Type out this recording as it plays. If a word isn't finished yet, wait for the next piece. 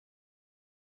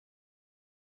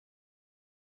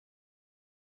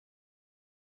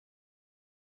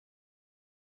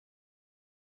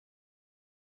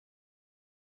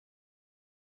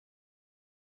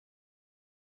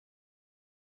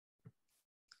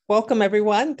Welcome,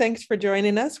 everyone. Thanks for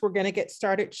joining us. We're going to get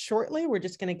started shortly. We're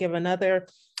just going to give another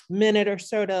minute or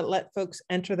so to let folks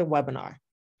enter the webinar.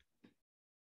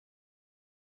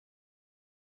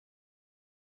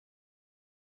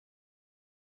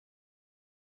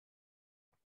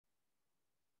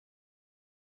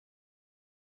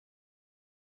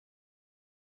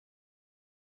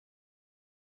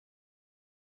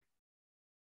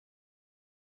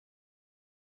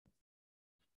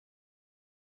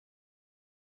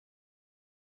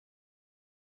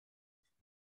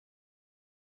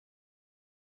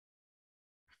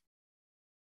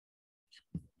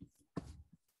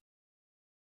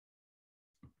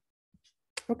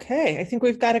 Okay, I think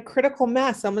we've got a critical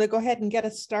mass. So I'm going to go ahead and get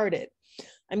us started.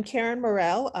 I'm Karen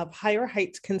Morell of Higher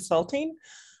Heights Consulting.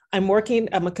 I'm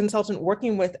a consultant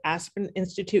working with Aspen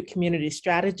Institute Community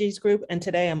Strategies Group, and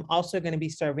today I'm also going to be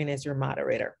serving as your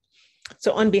moderator.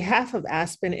 So on behalf of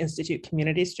Aspen Institute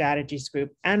Community Strategies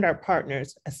Group and our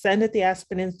partners, Ascend at the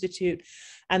Aspen Institute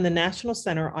and the National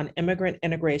Center on Immigrant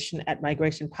Integration at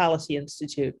Migration Policy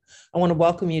Institute, I want to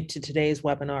welcome you to today's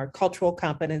webinar, Cultural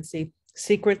Competency,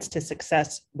 Secrets to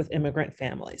Success with Immigrant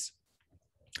Families.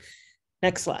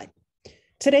 Next slide.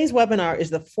 Today's webinar is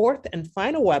the fourth and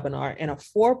final webinar in a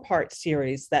four-part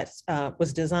series that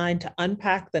was designed to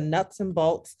unpack the nuts and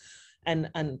bolts and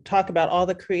talk about all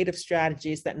the creative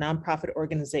strategies that nonprofit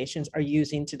organizations are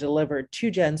using to deliver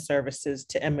 2-gen services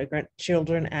to immigrant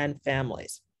children and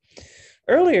families.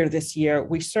 Earlier this year,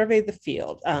 we surveyed the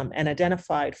field and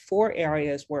identified 4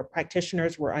 areas where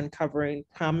practitioners were uncovering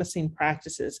promising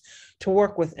practices to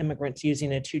work with immigrants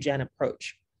using a 2-gen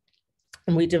approach.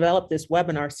 And we developed this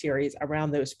webinar series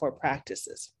around those 4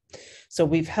 practices. So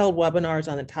we've held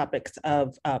webinars on the topics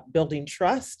of building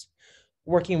trust,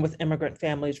 working with immigrant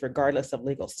families regardless of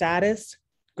legal status,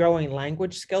 growing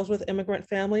language skills with immigrant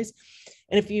families.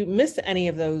 And if you missed any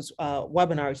of those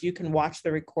webinars, you can watch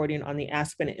the recording on the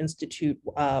Aspen Institute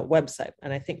website.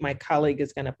 And I think my colleague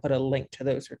is going to put a link to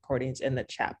those recordings in the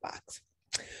chat box.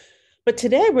 But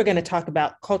today we're going to talk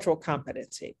about cultural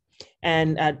competency.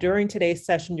 And during today's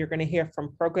session, you're going to hear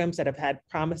from programs that have had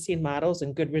promising models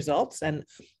and good results. And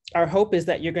our hope is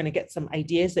that you're going to get some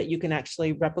ideas that you can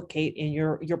actually replicate in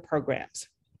your programs.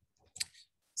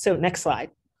 So next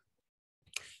slide.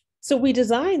 So we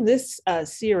designed this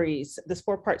series, this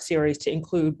 4-part series, to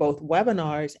include both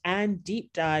webinars and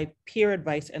deep dive peer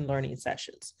advice and learning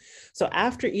sessions. So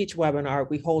after each webinar,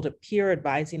 we hold a peer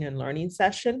advising and learning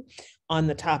session on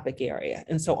the topic area.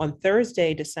 And so on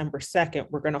Thursday, December 2nd,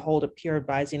 we're going to hold a peer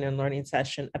advising and learning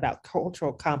session about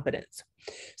cultural competence.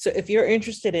 So if you're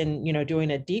interested in,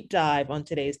 doing a deep dive on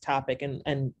today's topic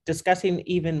and discussing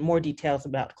even more details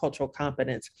about cultural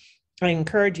competence, I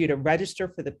encourage you to register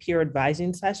for the peer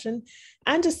advising session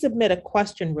and to submit a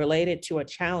question related to a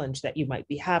challenge that you might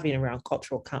be having around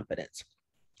cultural competence.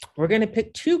 We're going to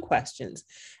pick 2 questions.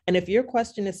 And if your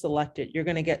question is selected, you're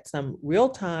going to get some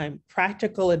real-time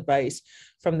practical advice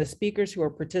from the speakers who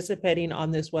are participating on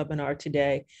this webinar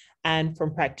today and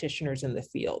from practitioners in the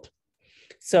field.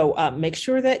 So make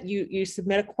sure that you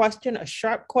submit a question, a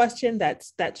sharp question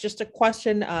that's just a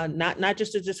question, not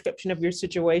just a description of your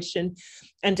situation.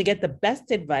 And to get the best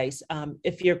advice,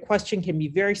 if your question can be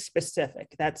very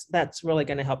specific, that's really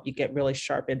going to help you get really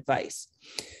sharp advice.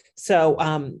 So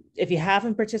if you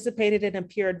haven't participated in a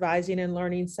peer advising and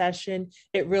learning session,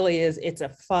 it's a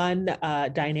fun,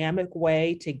 dynamic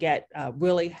way to get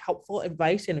really helpful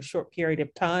advice in a short period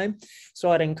of time.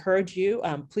 So I'd encourage you,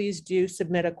 please do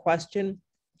submit a question.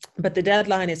 But the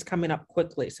deadline is coming up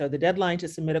quickly. So the deadline to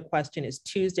submit a question is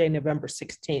Tuesday, November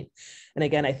 16th. And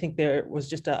again, I think there was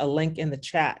just a link in the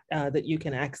chat that you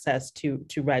can access to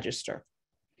register.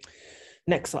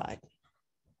 Next slide.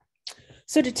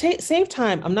 So to save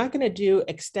time, I'm not going to do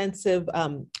extensive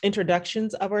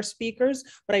introductions of our speakers,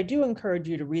 but I do encourage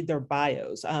you to read their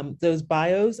bios. Those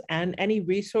bios and any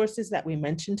resources that we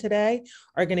mentioned today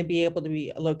are going to be able to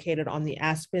be located on the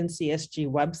Aspen CSG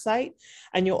website.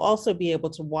 And you'll also be able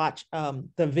to watch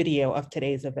the video of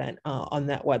today's event on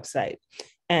that website.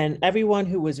 And everyone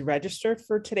who was registered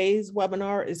for today's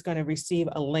webinar is going to receive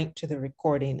a link to the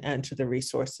recording and to the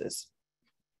resources.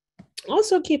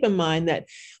 Also keep in mind that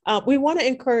we want to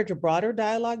encourage a broader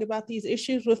dialogue about these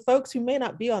issues with folks who may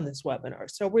not be on this webinar.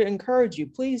 So we encourage you,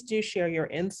 please do share your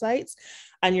insights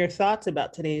and your thoughts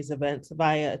about today's events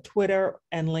via Twitter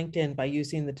and LinkedIn by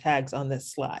using the tags on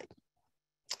this slide.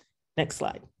 Next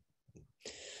slide.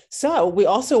 So we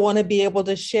also want to be able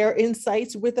to share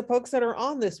insights with the folks that are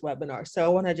on this webinar. So I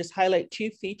want to just highlight 2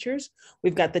 features.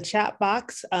 We've got the chat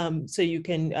box, so you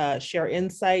can share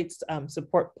insights,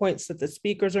 support points that the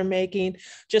speakers are making.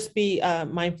 Just be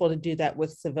mindful to do that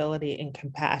with civility and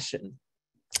compassion.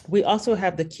 We also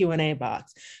have the Q&A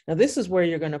box. Now, this is where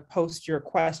you're going to post your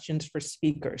questions for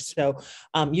speakers. So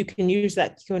you can use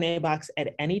that Q&A box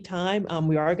at any time.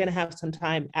 We are going to have some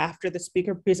time after the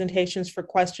speaker presentations for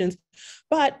questions,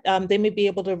 but they may be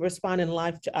able to respond in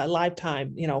live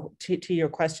time, to your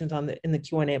questions in the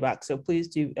Q&A box. So please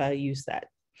do use that.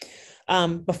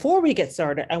 Before we get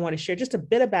started, I want to share just a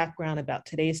bit of background about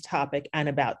today's topic and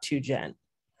about 2Gen.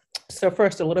 So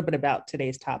first, a little bit about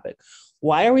today's topic.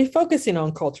 Why are we focusing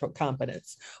on cultural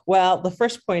competence? Well, the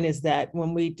first point is that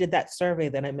when we did that survey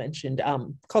that I mentioned,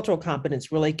 cultural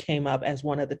competence really came up as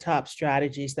one of the top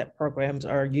strategies that programs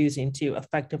are using to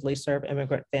effectively serve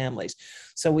immigrant families.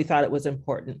 So we thought it was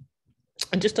important.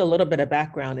 And just a little bit of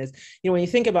background is, when you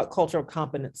think about cultural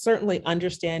competence, certainly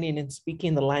understanding and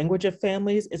speaking the language of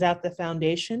families is at the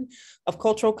foundation of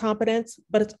cultural competence,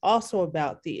 but it's also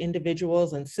about the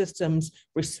individuals and systems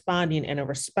responding in a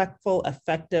respectful,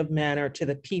 effective manner to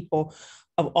the people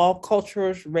of all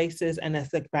cultures, races, and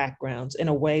ethnic backgrounds in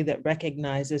a way that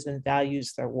recognizes and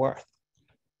values their worth.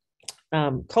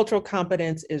 Cultural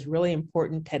competence is really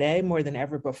important today more than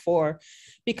ever before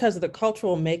because the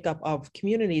cultural makeup of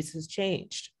communities has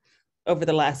changed. Over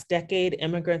the last decade,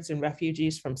 immigrants and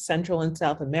refugees from Central and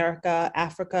South America,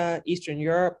 Africa, Eastern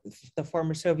Europe, the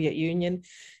former Soviet Union,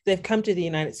 they've come to the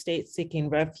United States seeking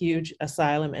refuge,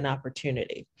 asylum, and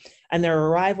opportunity. And their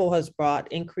arrival has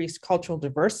brought increased cultural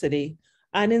diversity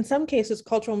and in some cases,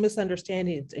 cultural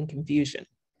misunderstandings and confusion.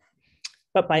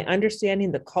 But by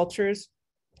understanding the cultures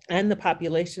and the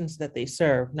populations that they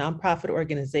serve, nonprofit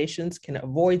organizations can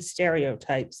avoid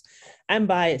stereotypes and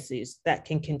biases that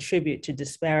can contribute to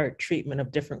disparate treatment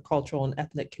of different cultural and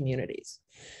ethnic communities.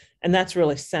 And that's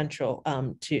really central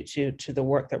to the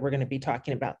work that we're going to be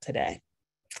talking about today.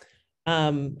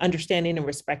 Understanding and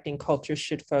respecting culture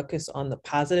should focus on the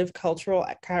positive cultural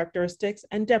characteristics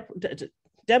and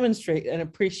demonstrate an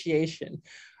appreciation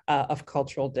of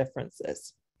cultural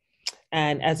differences.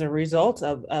 And as a result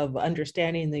of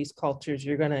understanding these cultures,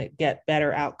 you're going to get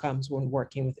better outcomes when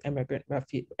working with immigrant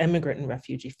and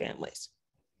refugee families.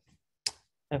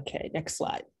 Okay, next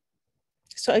slide.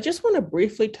 So I just want to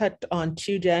briefly touch on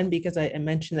 2Gen because I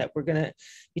mentioned that we're going to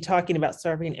be talking about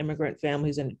serving immigrant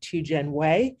families in a 2Gen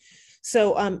way.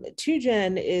 So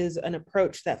 2Gen is an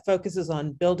approach that focuses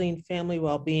on building family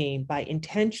well-being by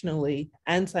intentionally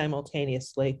and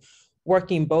simultaneously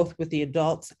working both with the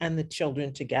adults and the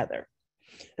children together.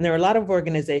 And there are a lot of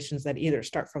organizations that either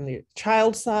start from the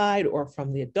child side or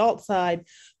from the adult side,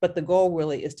 but the goal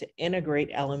really is to integrate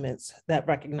elements that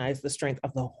recognize the strength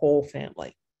of the whole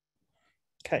family.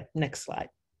 Okay, next slide.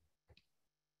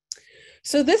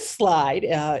 So this slide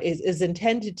is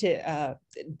intended to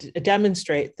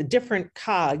demonstrate the different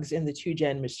cogs in the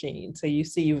 2Gen machine. So you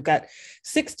see you've got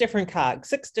 6 different cogs,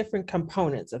 6 different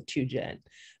components of 2Gen.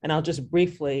 And I'll just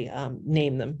briefly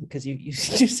name them because you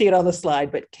see it on the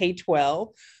slide, but K-12,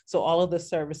 so all of the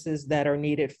services that are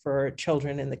needed for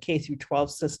children in the K-12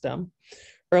 system,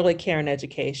 early care and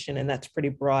education, and that's pretty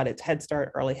broad. It's Head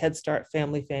Start, early Head Start,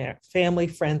 family,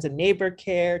 friends and neighbor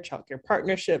care, child care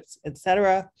partnerships, et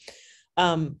cetera.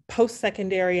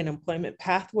 Post-secondary and employment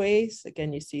pathways.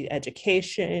 Again, you see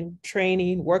education,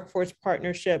 training, workforce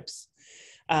partnerships,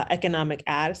 economic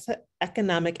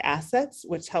assets,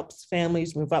 which helps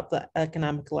families move up the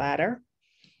economic ladder.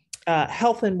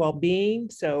 Health and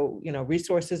well-being, so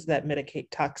resources that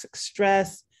mitigate toxic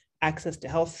stress, access to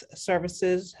health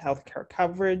services, healthcare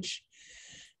coverage.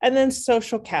 And then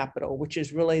social capital, which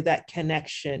is really that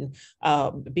connection,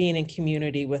 being in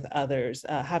community with others,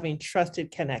 having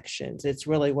trusted connections. It's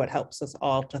really what helps us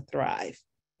all to thrive.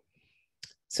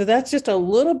 So that's just a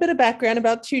little bit of background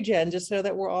about 2Gen, just so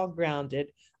that we're all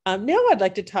grounded. Now I'd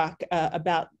like to talk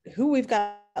about who we've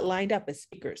got lined up as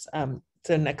speakers.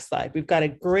 So next slide, we've got a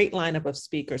great lineup of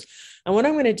speakers. And what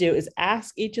I'm going to do is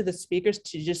ask each of the speakers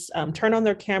to just turn on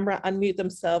their camera, unmute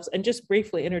themselves, and just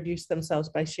briefly introduce themselves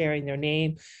by sharing their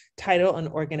name, title, and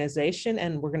organization.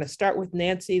 And we're going to start with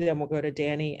Nancy, then we'll go to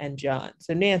Danny and John.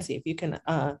 So Nancy, if you can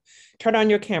turn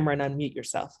on your camera and unmute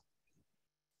yourself.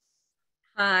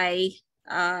 Hi,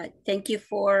 thank you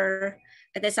for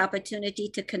this opportunity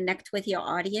to connect with your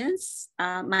audience.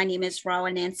 My name is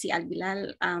Rawa Nancy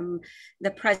Albilal. I'm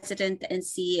the president and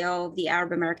CEO of the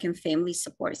Arab American Family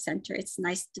Support Center. It's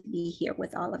nice to be here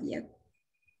with all of you.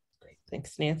 Great,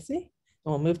 thanks, Nancy.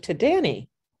 And we'll move to Danny.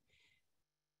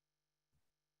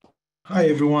 Hi,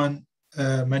 everyone.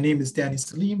 My name is Danny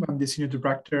Salim. I'm the Senior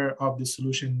Director of the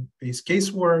Solution-Based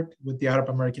Casework with the Arab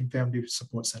American Family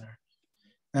Support Center.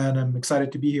 And I'm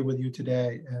excited to be here with you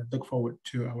today and look forward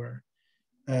to our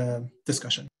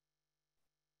discussion.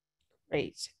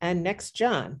 Great. And next,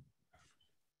 John.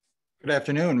 Good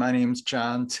afternoon. My name is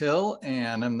John Till,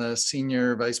 and I'm the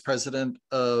Senior Vice President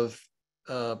of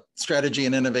Strategy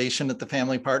and Innovation at the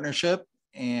Family Partnership,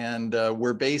 and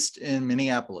we're based in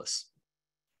Minneapolis.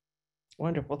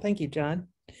 Wonderful. Thank you, John.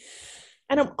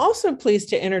 And I'm also pleased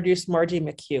to introduce Margie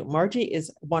McHugh. Margie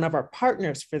is one of our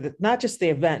partners for not just the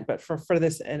event, but for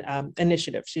this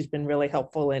initiative. She's been really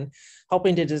helpful in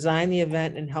helping to design the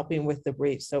event and helping with the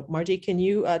brief. So Margie, can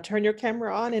you turn your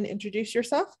camera on and introduce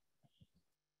yourself?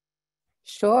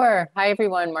 Sure. Hi,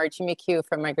 everyone. Margie McHugh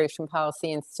from Migration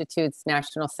Policy Institute's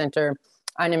National Center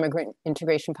on Immigrant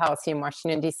Integration Policy in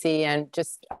Washington, D.C. And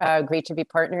just great to be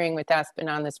partnering with Aspen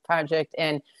on this project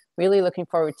and really looking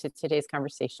forward to today's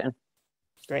conversation.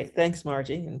 Great. Thanks,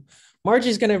 Margie. And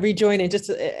Margie's going to rejoin in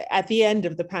just at the end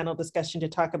of the panel discussion to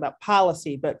talk about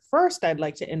policy. But first, I'd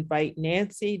like to invite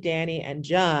Nancy, Danny, and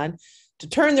John to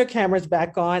turn their cameras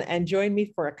back on and join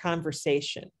me for a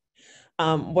conversation.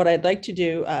 What I'd like to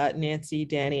do, Nancy,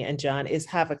 Danny, and John, is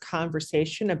have a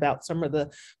conversation about some of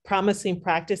the promising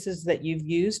practices that you've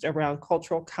used around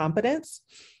cultural competence.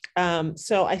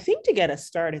 So I think to get us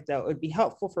started, though, it would be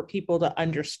helpful for people to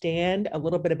understand a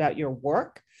little bit about your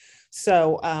work.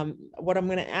 So what I'm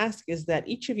going to ask is that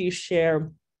each of you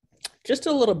share just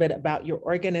a little bit about your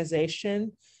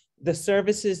organization, the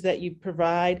services that you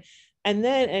provide, and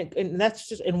then, and that's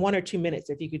just in 1 or 2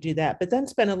 minutes, if you could do that, but then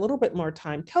spend a little bit more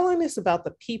time telling us about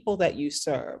the people that you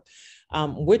serve.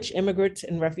 Which immigrants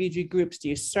and refugee groups do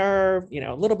you serve? You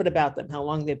know, a little bit about them, how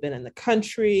long they've been in the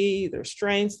country, their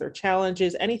strengths, their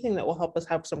challenges, anything that will help us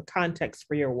have some context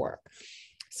for your work.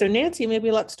 So Nancy,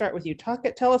 maybe let's start with you.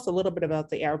 Tell us a little bit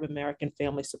about the Arab American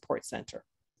Family Support Center.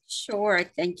 Sure,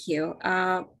 thank you.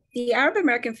 The Arab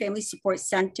American Family Support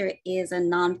Center is a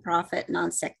nonprofit,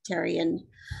 non-sectarian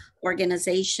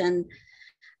organization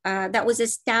that was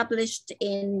established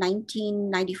in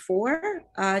 1994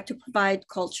 to provide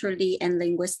culturally and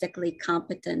linguistically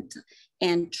competent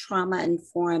and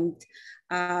trauma-informed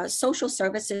social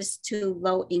services to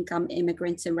low-income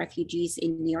immigrants and refugees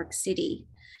in New York City.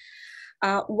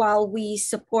 While we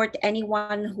support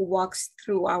anyone who walks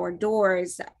through our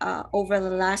doors, over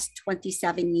the last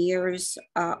 27 years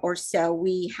or so,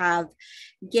 we have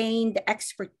gained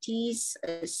expertise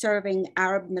serving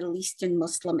Arab, Middle Eastern,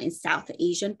 Muslim, and South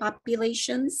Asian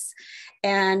populations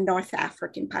and North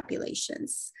African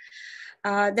populations.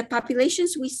 The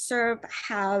populations we serve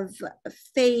have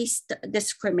faced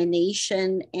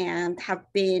discrimination and have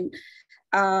been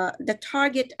the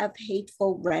target of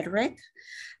hateful rhetoric,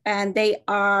 and they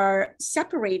are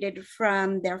separated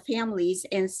from their families,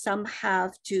 and some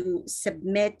have to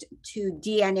submit to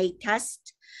DNA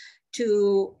tests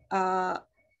to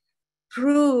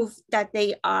prove that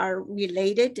they are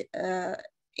related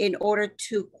in order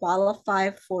to qualify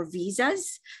for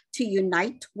visas to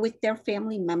unite with their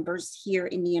family members here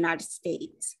in the United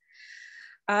States.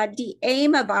 The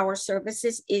aim of our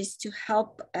services is to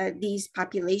help these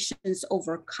populations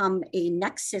overcome a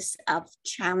nexus of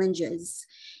challenges,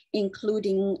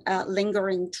 including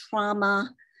lingering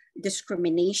trauma,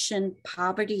 discrimination,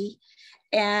 poverty,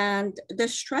 and the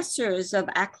stressors of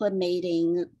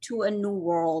acclimating to a new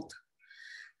world.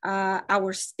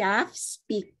 Our staff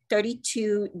speak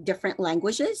 32 different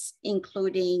languages,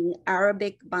 including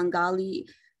Arabic, Bengali,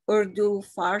 Urdu,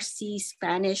 Farsi,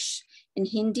 Spanish, and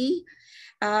Hindi,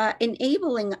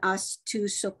 enabling us to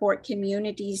support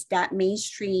communities that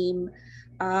mainstream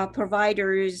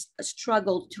providers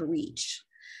struggle to reach.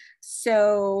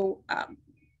 So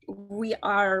we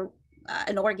are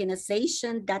an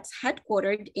organization that's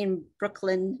headquartered in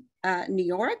Brooklyn, New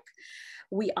York.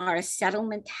 We are a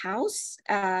settlement house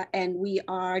and we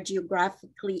are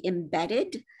geographically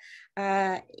embedded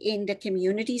in the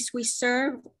communities we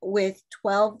serve, with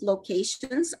 12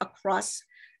 locations across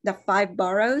the 5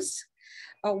 boroughs.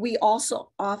 We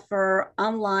also offer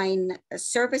online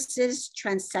services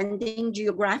transcending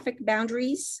geographic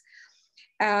boundaries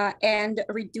and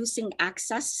reducing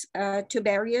access to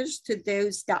barriers to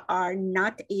those that are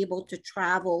not able to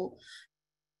travel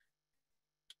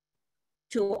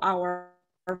to our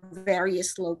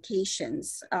various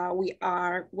locations. We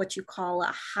are what you call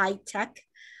a high-tech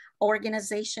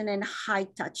organization and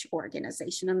high-touch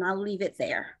organization, and I'll leave it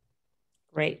there.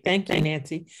 Great. Thank you,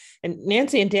 Nancy. And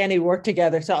Nancy and Danny work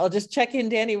together. So I'll just check in,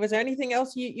 Danny, was there anything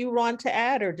else you want to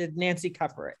add, or did Nancy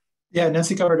cover it? Yeah,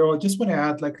 Nancy covered it all. I just want to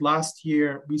add, like last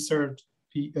year, we served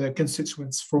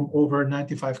constituents from over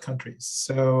 95 countries.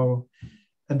 So,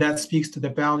 and that speaks to the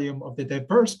value of the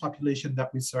diverse population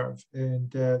that we serve.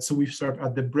 And so we've served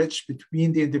at the bridge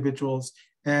between the individuals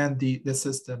and the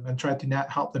system, and try to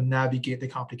help them navigate the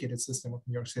complicated system of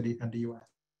New York City and the US.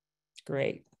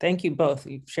 Great. Thank you both.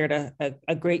 You've shared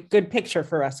a good picture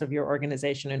for us of your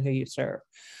organization and who you serve.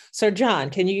 So John,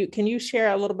 can you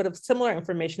share a little bit of similar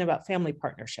information about Family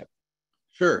Partnership?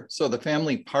 Sure. So the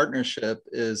Family Partnership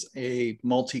is a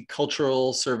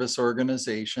multicultural service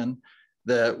organization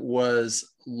that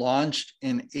was launched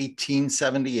in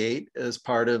 1878 as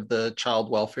part of the child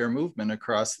welfare movement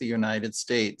across the United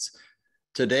States.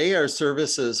 Today, our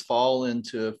services fall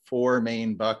into four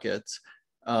main buckets.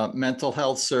 Mental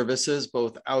health services,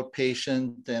 both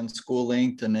outpatient and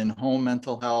school-linked and in-home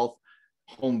mental health,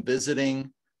 home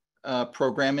visiting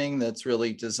programming that's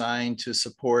really designed to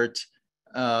support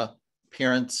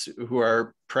parents who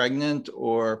are pregnant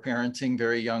or parenting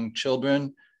very young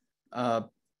children.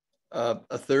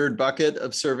 A third bucket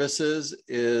of services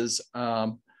is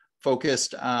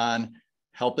focused on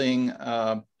helping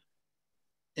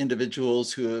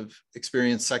individuals who have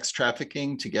experienced sex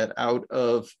trafficking to get out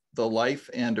of the life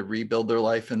and to rebuild their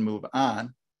life and move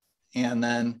on. And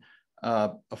then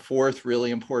a fourth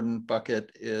really important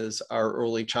bucket is our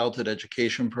early childhood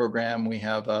education program. We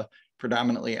have a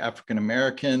predominantly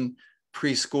African-American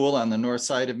preschool on the north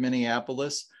side of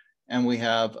Minneapolis, and we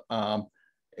have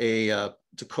a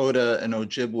Dakota and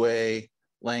Ojibwe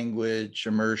language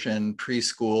immersion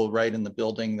preschool right in the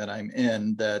building that I'm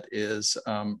in that is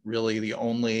really the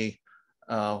only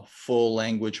full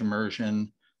language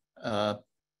immersion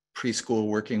preschool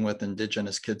working with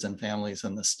Indigenous kids and families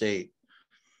in the state.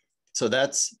 So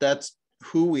that's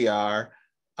who we are.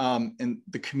 And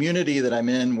the community that I'm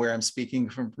in, where I'm speaking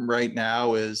from right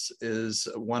now, is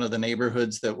one of the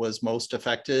neighborhoods that was most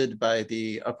affected by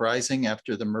the uprising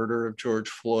after the murder of George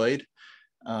Floyd.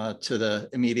 To the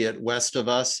immediate west of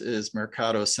us is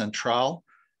Mercado Central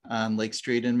on Lake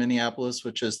Street in Minneapolis,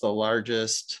 which is the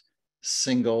largest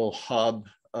single hub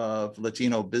of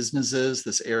Latino businesses.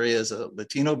 This area is a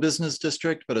Latino business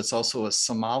district, but it's also a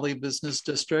Somali business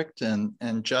district. And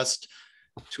just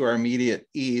to our immediate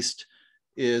east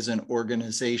is an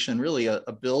organization, really a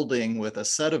building with a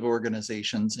set of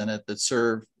organizations in it that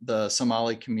serve the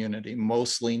Somali community,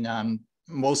 mostly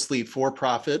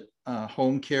for-profit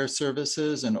home care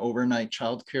services and overnight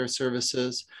child care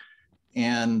services.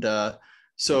 And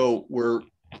so we're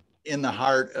in the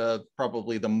heart of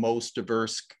probably the most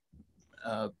diverse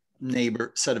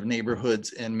set of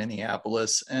neighborhoods in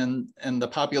Minneapolis. And the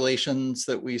populations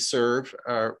that we serve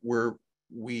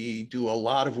we do a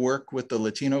lot of work with the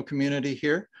Latino community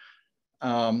here.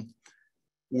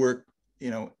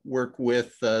 Work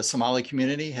with the Somali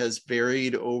community has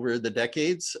varied over the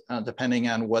decades, depending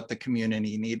on what the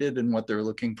community needed and what they're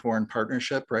looking for in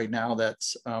partnership. Right now,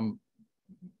 that's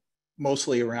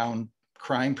mostly around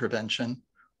crime prevention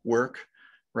work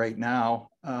right now.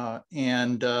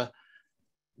 And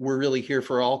we're really here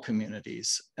for all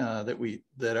communities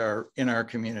that are in our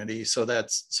community. So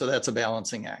that's a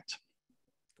balancing act.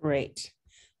 Great.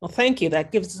 Well, thank you.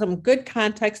 That gives some good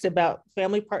context about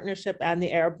Family Partnership and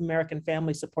the Arab American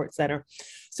Family Support Center.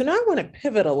 So now I want to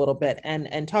pivot a little bit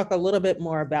and talk a little bit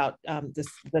more about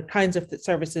the kinds of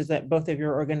services that both of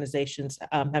your organizations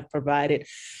have provided.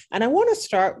 And I want to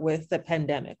start with the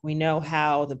pandemic. We know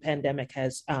how the pandemic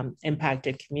has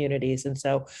impacted communities. And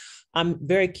so I'm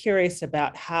very curious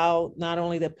about how not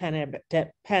only the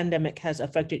pandemic has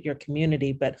affected your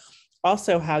community, but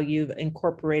also how you've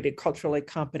incorporated culturally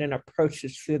competent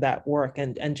approaches through that work.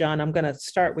 And John, I'm going to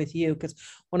start with you, because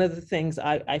one of the things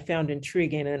I found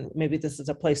intriguing, and maybe this is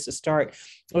a place to start,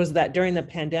 was that during the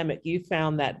pandemic, you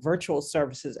found that virtual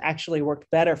services actually worked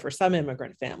better for some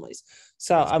immigrant families.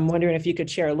 So I'm wondering if you could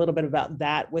share a little bit about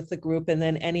that with the group, and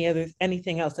then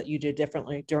anything else that you did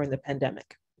differently during the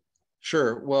pandemic.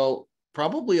 Sure. Well,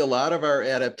 probably a lot of our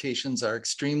adaptations are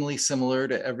extremely similar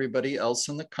to everybody else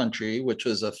in the country, which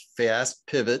was a fast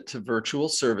pivot to virtual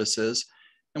services.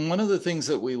 And one of the things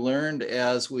that we learned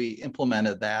as we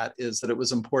implemented that is that it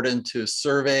was important to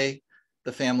survey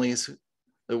the families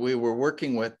that we were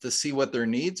working with to see what their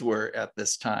needs were at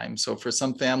this time. So for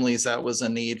some families, that was a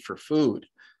need for food,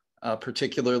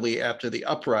 particularly after the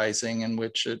uprising in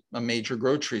which a major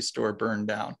grocery store burned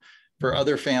down. For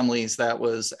other families, that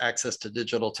was access to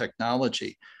digital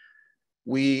technology.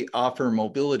 We offer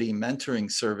mobility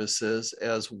mentoring services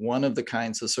as one of the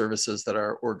kinds of services that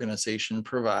our organization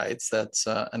provides. That's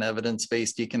an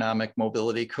evidence-based economic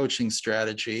mobility coaching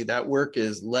strategy. That work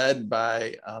is led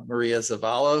by Maria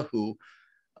Zavala, who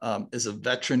is a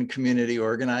veteran community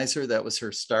organizer. That was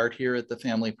her start here at the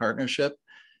Family Partnership.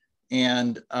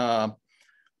 And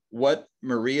what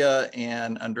Maria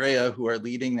and Andrea, who are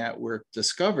leading that work,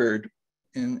 discovered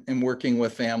in working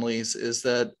with families is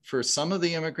that for some of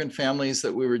the immigrant families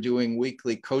that we were doing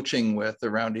weekly coaching with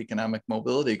around economic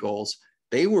mobility goals,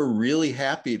 they were really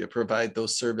happy to provide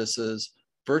those services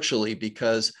virtually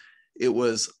because it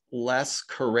was less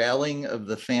corralling of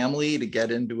the family to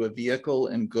get into a vehicle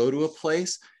and go to a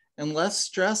place, and less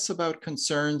stress about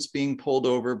concerns being pulled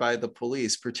over by the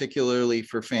police, particularly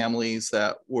for families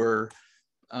that were,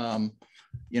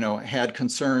 had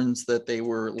concerns that they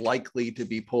were likely to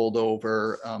be pulled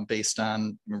over based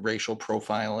on racial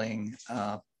profiling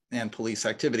and police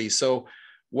activity. So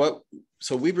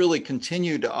we've really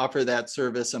continued to offer that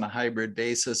service on a hybrid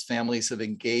basis. Families have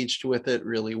engaged with it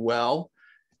really well.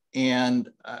 And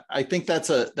I think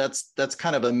that's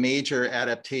kind of a major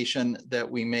adaptation that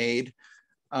we made.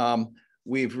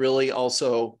 We've really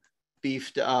also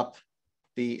beefed up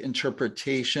the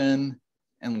interpretation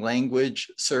and language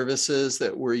services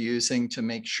that we're using to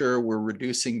make sure we're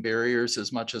reducing barriers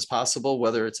as much as possible,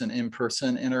 whether it's an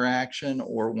in-person interaction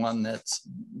or one that's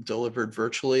delivered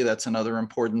virtually. That's another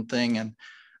important thing. And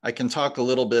I can talk a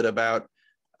little bit about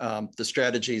the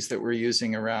strategies that we're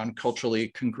using around culturally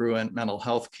congruent mental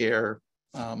health care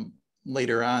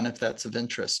later on, if that's of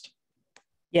interest.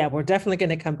 Yeah, we're definitely going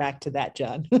to come back to that,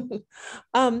 John.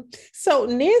 So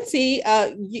Nancy,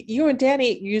 you and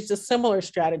Danny used a similar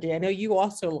strategy. I know you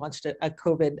also launched a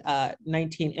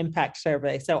COVID-19 impact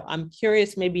survey. So I'm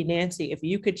curious, maybe Nancy, if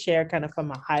you could share kind of from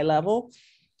a high level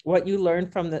what you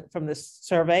learned from the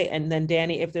survey, and then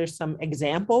Danny, if there's some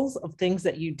examples of things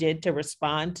that you did to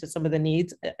respond to some of the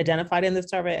needs identified in the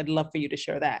survey, I'd love for you to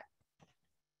share that.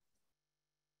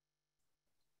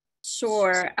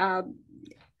 Sure.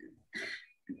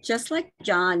 Just like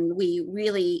John, we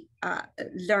really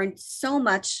learned so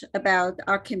much about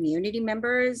our community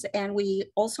members, and we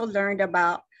also learned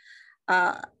about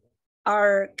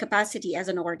our capacity as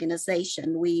an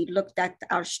organization. We looked at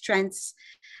our strengths,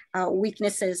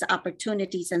 weaknesses,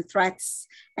 opportunities, and threats,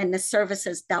 and the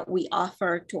services that we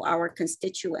offer to our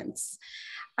constituents.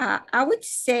 I would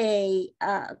say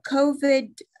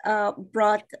COVID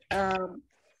brought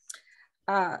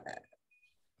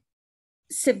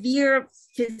severe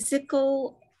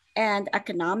physical and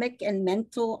economic and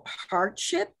mental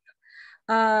hardship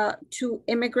to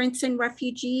immigrants and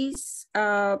refugees,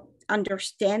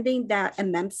 understanding that a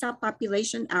MEMSA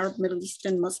population, Arab, Middle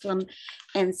Eastern, Muslim,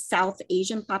 and South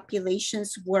Asian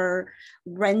populations were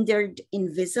rendered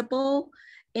invisible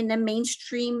in the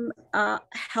mainstream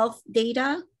health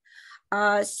data.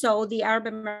 So the Arab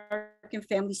American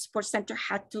Family Support Center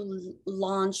had to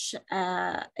launch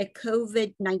a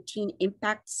COVID-19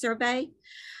 impact survey,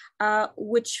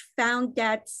 which found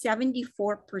that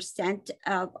 74%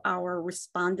 of our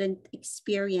respondents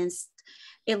experienced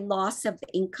a loss of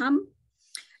income.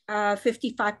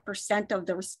 55% of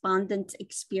the respondents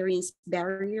experienced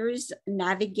barriers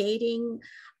navigating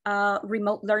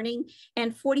remote learning,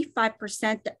 and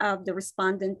 45% of the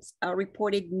respondents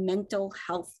reported mental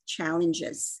health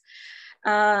challenges.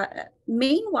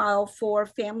 Meanwhile, for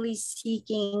families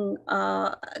seeking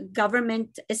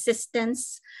government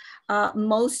assistance,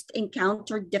 most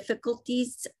encountered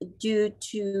difficulties due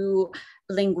to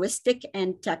linguistic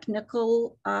and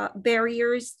technical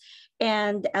barriers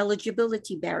and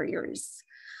eligibility barriers.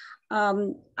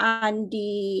 On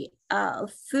the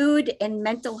food and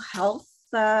mental health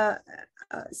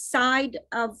side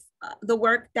of the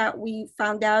work that we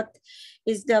found out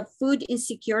is the food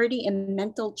insecurity and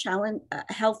mental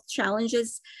health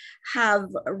challenges have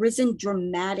risen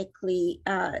dramatically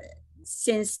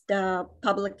since the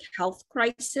public health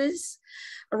crisis,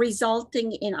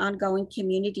 resulting in ongoing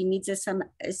community needs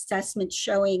assessment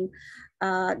showing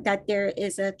that there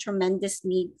is a tremendous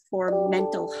need for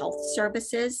mental health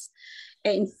services.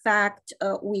 In fact,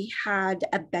 we had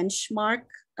a benchmark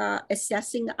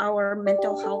assessing our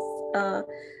mental health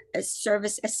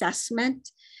service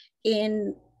assessment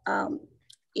in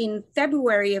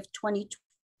February of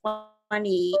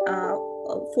 2020.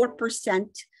 4%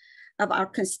 of our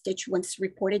constituents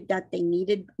reported that they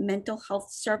needed mental health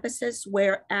services,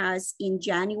 whereas in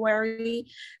January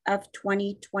of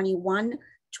 2021,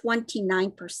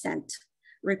 29%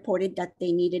 reported that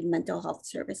they needed mental health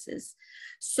services.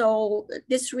 So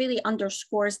this really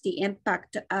underscores the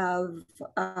impact of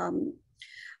our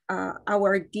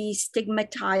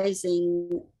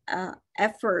destigmatizing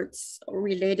efforts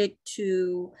related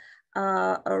to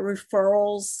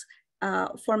referrals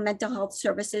for mental health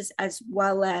services, as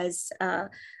well as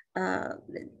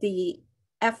the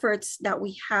efforts that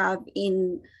we have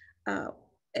in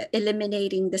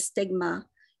eliminating the stigma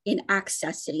in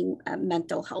accessing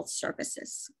mental health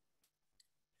services.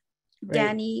 Great.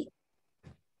 Danny?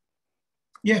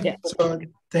 Yeah, so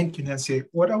thank you, Nancy.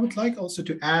 What I would like also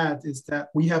to add is that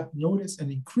we have noticed an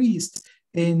increase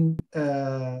in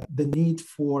the need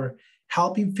for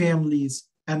helping families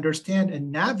understand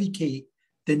and navigate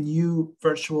the new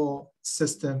virtual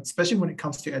system, especially when it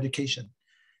comes to education.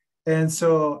 And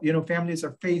so, families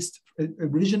are faced,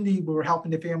 originally we were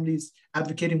helping the families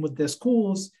advocating with their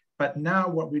schools, but now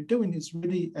what we're doing is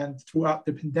really, and throughout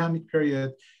the pandemic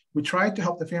period, we try to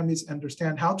help the families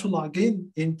understand how to log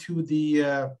into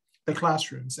the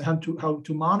classrooms, and how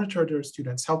to monitor their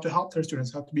students, how to help their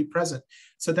students, how to be present.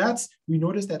 So we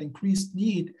noticed that increased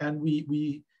need, and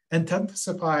we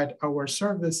intensified our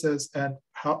services and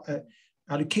how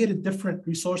allocated different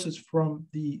resources from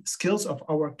the skills of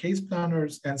our case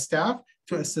planners and staff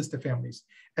to assist the families.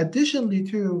 Additionally,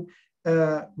 too,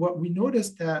 what we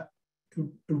noticed that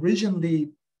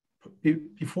originally,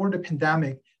 before the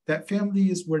pandemic, that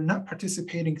families were not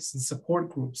participating in support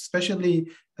groups, especially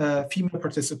female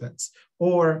participants,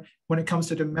 or when it comes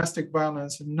to domestic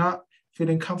violence, not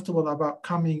feeling comfortable about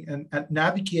coming and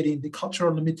navigating the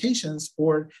cultural limitations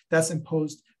or that's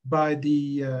imposed by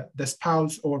the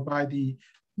spouse or by the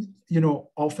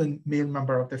often male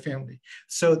member of the family.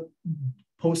 So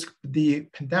post the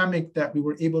pandemic, that we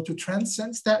were able to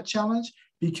transcend that challenge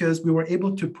because we were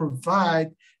able to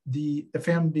provide the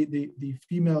family, the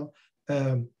female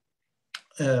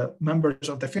members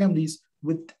of the families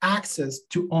with access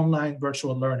to online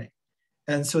virtual learning.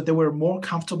 And so they were more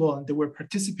comfortable and they were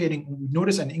participating. We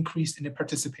noticed an increase in the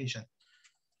participation.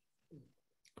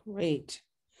 Great.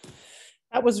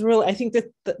 That was really, I think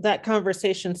that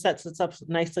conversation sets us up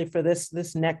nicely for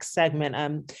this next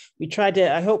segment. We tried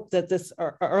to, I hope that this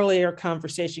earlier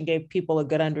conversation gave people a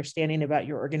good understanding about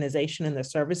your organization and the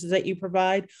services that you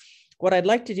provide. What I'd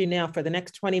like to do now for the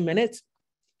next 20 minutes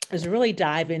is really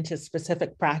dive into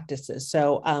specific practices.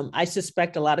 So I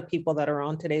suspect a lot of people that are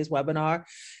on today's webinar,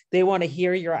 they want to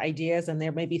hear your ideas, and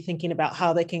they're maybe thinking about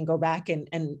how they can go back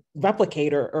and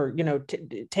replicate or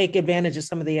take advantage of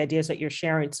some of the ideas that you're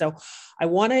sharing. So I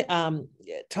want to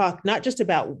talk not just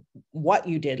about what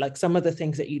you did, like some of the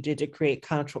things that you did to create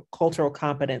cultural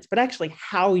competence, but actually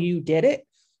how you did it,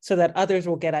 so that others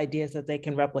will get ideas that they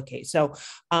can replicate. So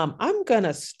I'm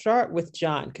gonna start with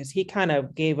John, because he kind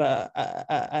of gave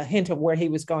a hint of where he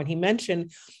was going. He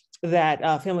mentioned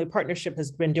that Family Partnership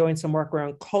has been doing some work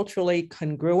around culturally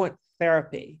congruent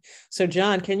therapy. So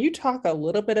John, can you talk a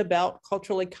little bit about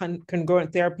culturally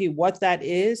congruent therapy, what that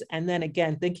is? And then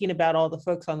again, thinking about all the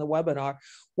folks on the webinar,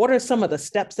 what are some of the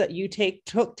steps that you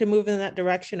took to move in that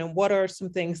direction? And what are some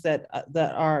things that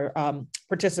our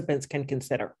participants can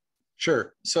consider?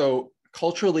 Sure. So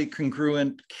culturally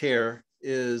congruent care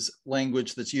is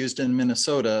language that's used in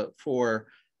Minnesota for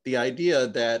the idea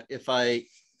that if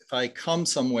I come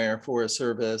somewhere for a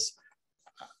service,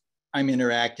 I'm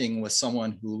interacting with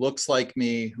someone who looks like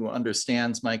me, who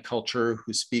understands my culture,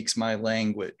 who speaks my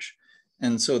language.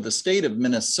 And so the state of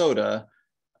Minnesota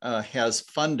has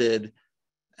funded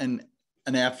an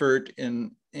effort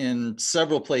in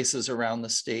several places around the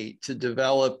state to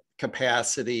develop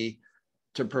capacity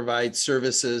to provide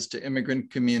services to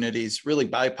immigrant communities, really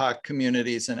BIPOC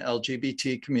communities and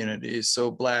LGBT communities,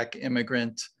 so Black,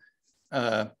 immigrant,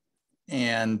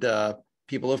 and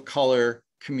people of color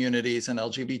communities and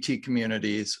LGBT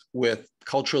communities with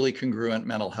culturally congruent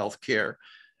mental health care.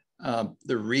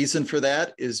 The reason for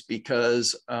that is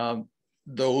because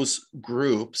those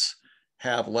groups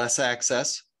have less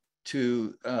access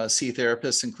to see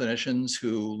therapists and clinicians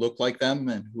who look like them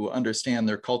and who understand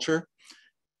their culture.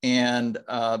 And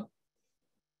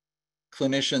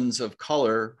clinicians of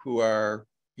color who are,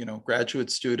 graduate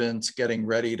students getting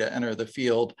ready to enter the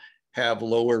field have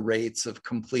lower rates of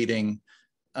completing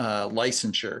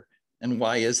licensure. And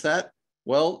why is that?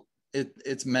 Well,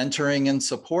 it's mentoring and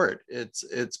support.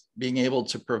 It's being able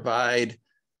to provide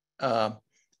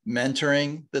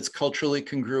mentoring that's culturally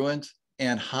congruent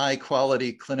and high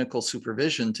quality clinical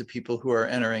supervision to people who are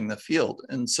entering the field.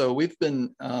 And so we've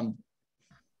been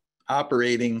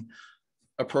operating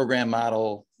a program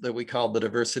model that we call the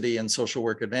Diversity and Social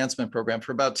Work Advancement Program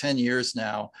for about 10 years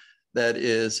now, that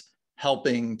is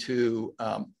helping to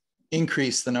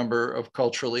increase the number of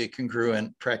culturally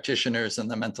congruent practitioners in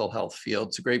the mental health field.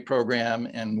 It's a great program,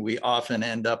 and we often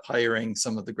end up hiring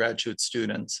some of the graduate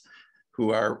students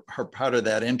who are part of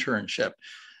that internship.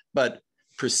 But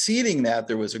preceding that,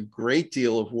 there was a great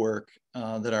deal of work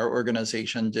that our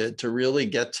organization did to really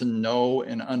get to know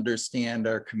and understand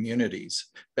our communities.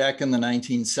 Back in the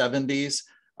 1970s,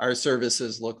 our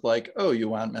services looked like, oh, you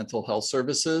want mental health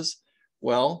services?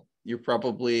 Well, you're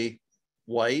probably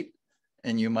white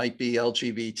and you might be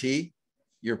LGBT.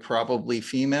 You're probably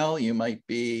female. You might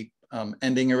be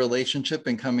ending a relationship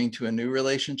and coming to a new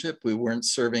relationship. We weren't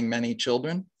serving many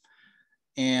children,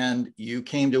 and you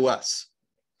came to us.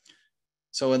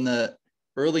 So in the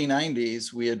early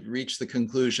 90s, we had reached the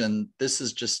conclusion this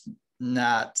is just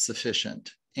not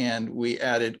sufficient. And we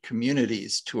added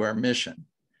communities to our mission.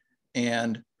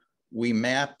 And we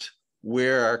mapped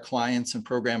where our clients and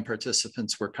program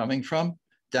participants were coming from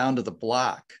down to the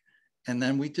block. And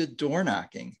then we did door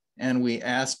knocking. And we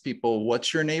asked people,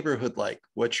 what's your neighborhood like?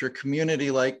 What's your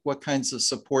community like? What kinds of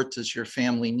support does your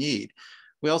family need?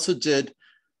 We also did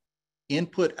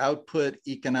input-output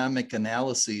economic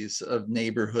analyses of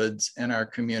neighborhoods and our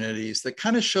communities that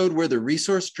kind of showed where the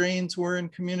resource drains were in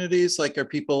communities. Like, are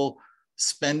people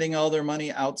spending all their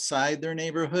money outside their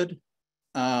neighborhood?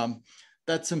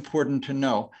 That's important to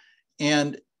know.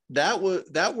 And that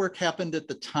work happened at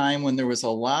the time when there was a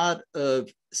lot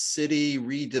of city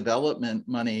redevelopment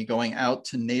money going out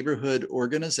to neighborhood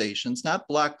organizations, not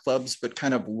block clubs, but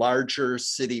kind of larger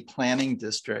city planning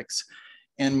districts.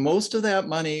 And most of that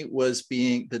money was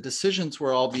the decisions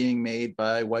were all being made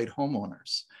by white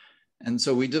homeowners. And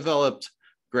so we developed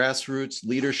grassroots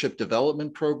leadership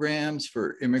development programs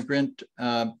for emerging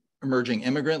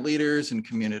immigrant leaders and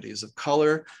communities of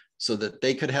color, so that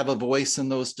they could have a voice in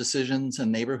those decisions,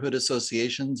 and neighborhood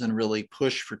associations, and really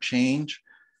push for change.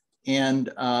 And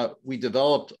we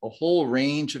developed a whole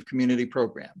range of community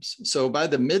programs. So by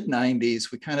the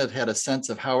mid-90s, we kind of had a sense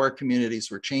of how our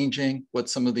communities were changing, what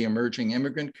some of the emerging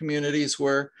immigrant communities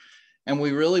were. And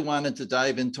we really wanted to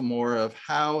dive into more of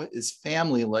how is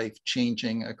family life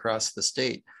changing across the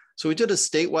state. So we did a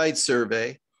statewide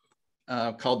survey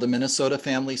called the Minnesota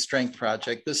Family Strength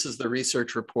Project. This is the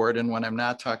research report. And when I'm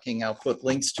not talking, I'll put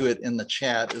links to it in the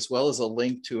chat, as well as a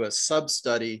link to a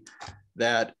sub-study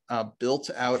that built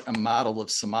out a model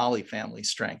of Somali family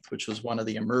strength, which was one of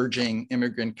the emerging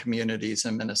immigrant communities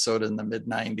in Minnesota in the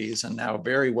mid-90s, and now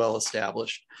very well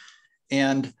established.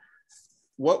 And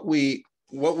what we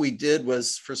did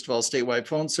was, first of all, statewide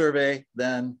phone survey,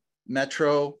 then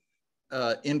metro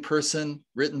in-person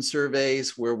written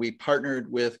surveys where we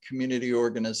partnered with community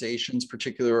organizations,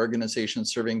 particular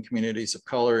organizations serving communities of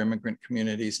color, immigrant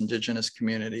communities, indigenous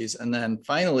communities, and then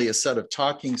finally a set of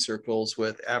talking circles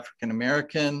with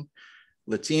African-American,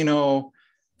 Latino,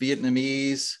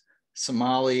 Vietnamese,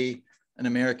 Somali, and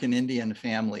American Indian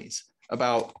families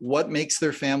about what makes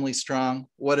their family strong,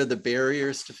 what are the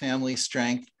barriers to family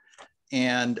strength,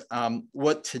 and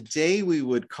what today we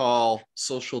would call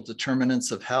social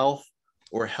determinants of health,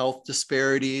 or health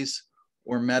disparities,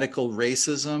 or medical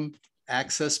racism,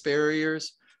 access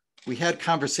barriers. We had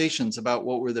conversations about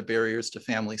what were the barriers to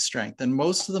family strength, and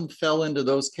most of them fell into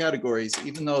those categories,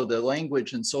 even though the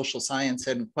language in social science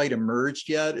hadn't quite emerged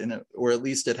yet, or at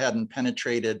least it hadn't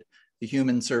penetrated the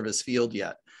human service field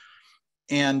yet.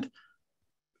 And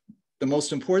the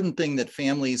most important thing that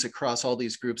families across all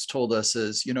these groups told us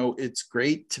is, it's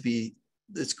great to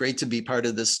be part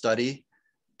of this study,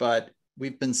 but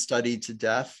we've been studied to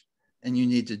death, and you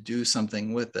need to do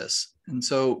something with this. And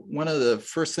so one of the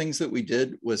first things that we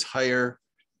did was hire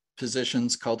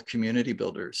positions called community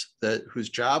builders, whose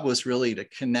job was really to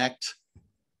connect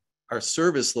our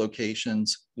service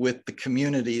locations with the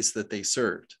communities that they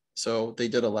served. So they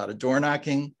did a lot of door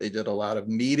knocking. They did a lot of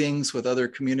meetings with other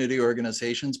community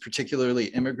organizations, particularly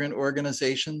immigrant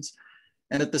organizations.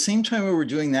 And at the same time we were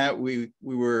doing that, we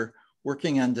were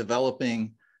working on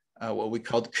developing what we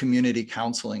called community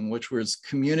counseling, which was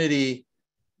community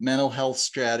mental health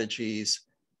strategies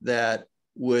that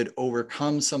would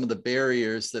overcome some of the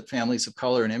barriers that families of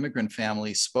color and immigrant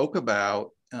families spoke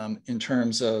about in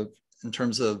terms of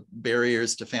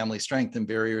barriers to family strength and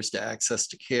barriers to access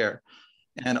to care.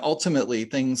 And ultimately,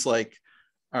 things like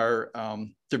our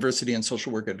Diversity and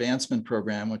Social Work Advancement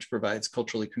Program, which provides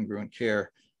culturally congruent care,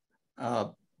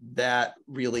 that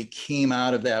really came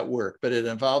out of that work, but it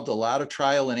involved a lot of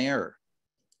trial and error.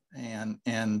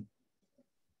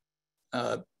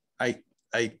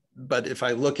 But if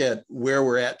I look at where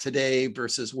we're at today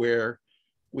versus where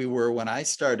we were when I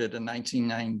started in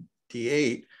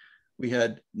 1998, we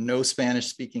had no Spanish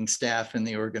speaking staff in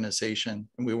the organization,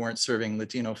 and we weren't serving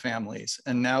Latino families.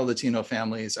 And now Latino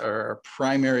families are our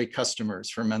primary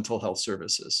customers for mental health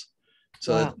services.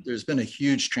 So wow. There's been a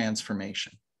huge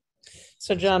transformation.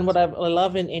 So John, what I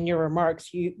love in your remarks,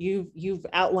 you've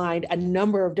outlined a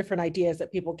number of different ideas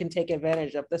that people can take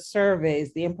advantage of: the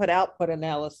surveys, the input-output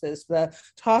analysis, the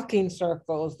talking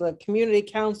circles, the community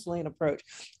counseling approach.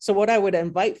 So what I would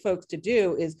invite folks to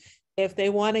do is, if they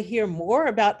want to hear more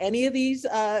about any of these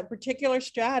particular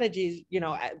strategies,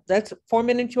 let's form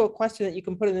it into a question that you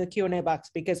can put in the Q&A box,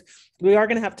 because we are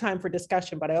going to have time for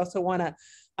discussion, but I also want to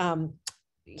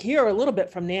hear a little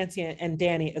bit from Nancy and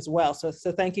Danny as well. So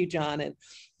thank you, John.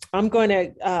 I'm going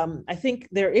to, I think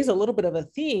there is a little bit of a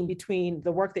theme between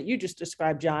the work that you just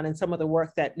described, John, and some of the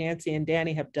work that Nancy and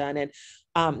Danny have done. And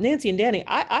Nancy and Danny,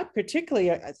 I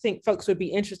particularly think folks would be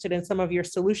interested in some of your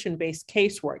solution-based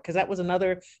casework, because that was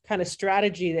another kind of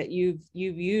strategy that you've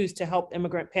used to help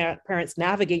immigrant parents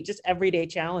navigate just everyday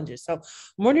challenges. So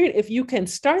I'm wondering if you can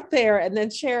start there and then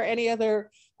share any other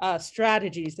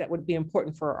strategies that would be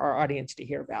important for our audience to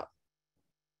hear about.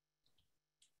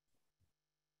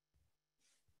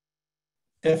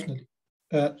 Definitely.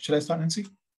 Should I start, Nancy?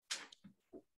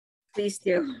 Please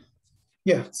do.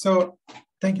 Yeah, so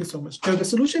thank you so much. So the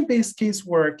solution-based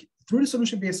casework, through the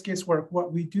solution-based casework,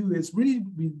 what we do is really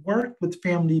we work with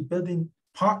family building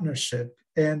partnership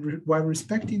and while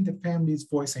respecting the family's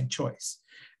voice and choice.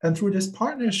 And through this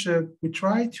partnership, we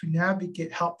try to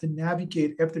help them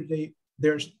navigate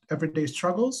their everyday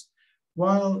struggles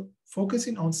while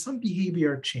focusing on some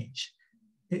behavior change,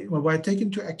 while taking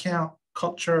into account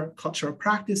cultural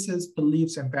practices,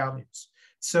 beliefs, and values.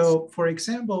 So for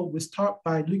example, we start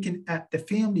by looking at the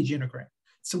family genogram.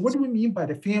 So what do we mean by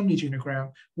the family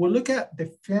genogram? We'll look at the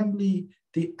family,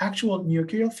 the actual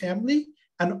nuclear family,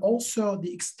 and also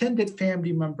the extended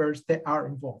family members that are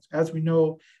involved. As we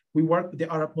know, we work with the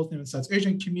Arab, Muslim, and South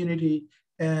Asian community,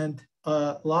 and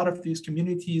a lot of these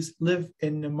communities live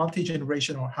in a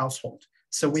multi-generational household.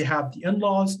 So we have the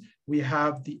in-laws, we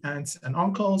have the aunts and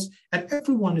uncles, and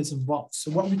everyone is involved. So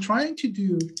what we're trying to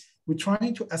do, we're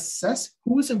trying to assess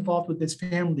who is involved with this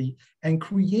family and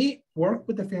work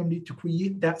with the family to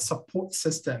create that support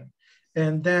system.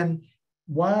 And then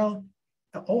while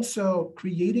also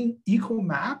creating eco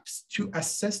maps to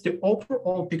assess the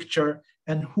overall picture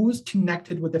and who's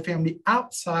connected with the family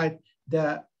outside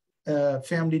the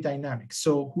family dynamics.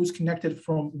 So who's connected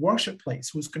from workplace,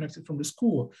 who's connected from the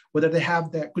school, whether they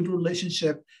have that good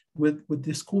relationship with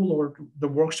the school or the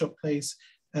workshop place,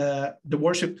 the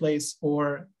worship place,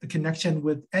 or the connection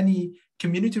with any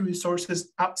community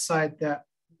resources outside that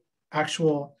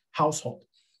actual household.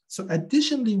 So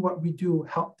additionally, what we do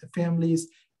help the families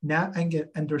now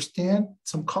understand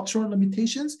some cultural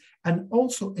limitations and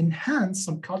also enhance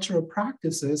some cultural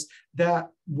practices that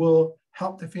will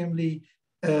help the family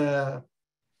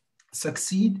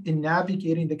succeed in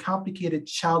navigating the complicated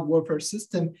child welfare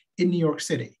system in New York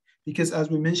City. Because as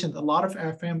we mentioned, a lot of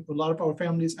our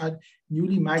families are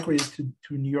newly migrated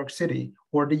to New York City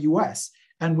or the US.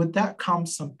 And with that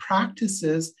comes some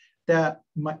practices that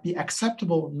might be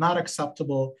acceptable, not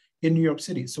acceptable in New York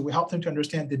City. So we help them to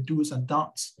understand the do's and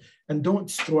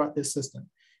don'ts throughout this system.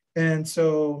 And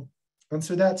so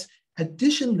that's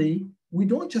additionally, we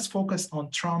don't just focus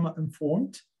on trauma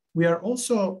informed, we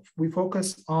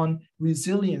focus on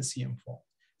resiliency informed.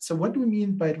 So what do we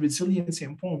mean by resiliency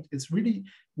informed is really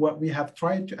what we have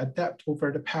tried to adapt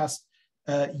over the past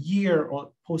year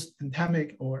or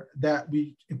post-pandemic, or that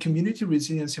community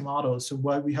resiliency models. So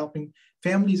while we're helping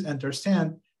families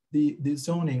understand the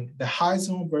zoning, the high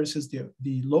zone versus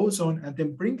the low zone, and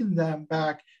then bringing them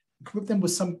back, equip them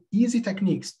with some easy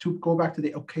techniques to go back to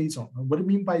the okay zone. And what I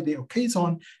mean by the okay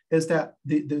zone is that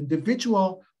the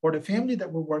individual or the family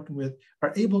that we're working with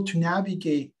are able to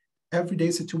navigate everyday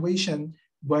situation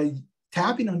by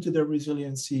tapping onto their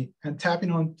resiliency and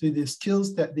tapping onto the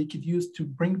skills that they could use to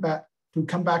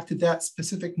come back to that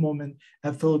specific moment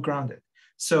and feel grounded.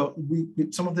 So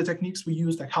some of the techniques we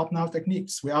use, like help now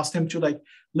techniques, we ask them to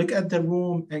look at the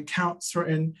room and count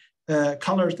certain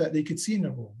colors that they could see in the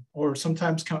room, or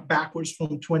sometimes count backwards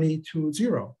from 20 to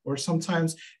 0, or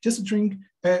sometimes just drink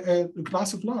a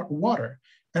glass of water.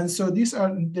 And so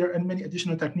there are many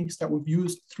additional techniques that we've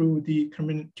used through the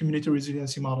community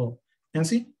resiliency model.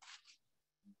 Nancy?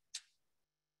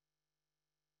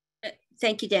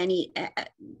 Thank you, Danny.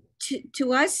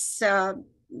 To us,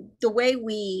 the way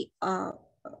we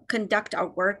conduct our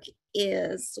work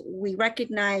is we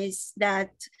recognize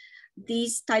that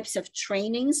these types of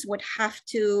trainings would have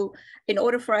to, in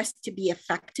order for us to be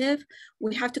effective,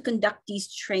 we have to conduct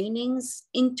these trainings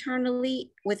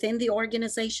internally within the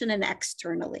organization and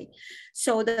externally.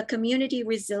 So the community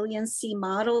resiliency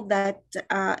model that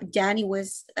Danny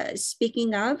was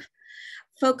speaking of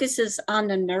focuses on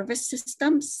the nervous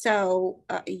system. So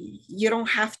you don't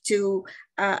have to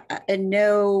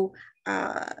know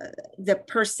the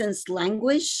person's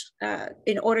language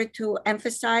in order to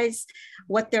emphasize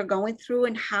what they're going through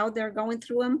and how they're going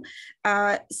through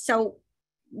them. So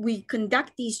we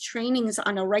conduct these trainings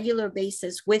on a regular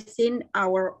basis within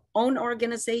our own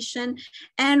organization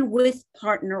and with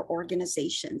partner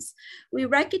organizations. We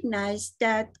recognize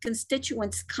that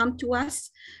constituents come to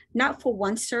us not for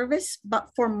one service, but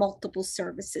for multiple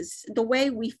services. The way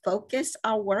we focus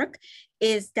our work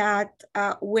is that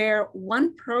where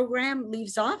one program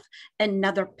leaves off,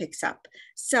 another picks up.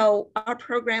 So our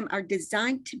programs are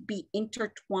designed to be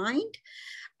intertwined.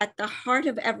 At the heart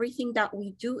of everything that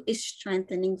we do is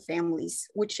strengthening families,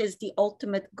 which is the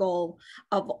ultimate goal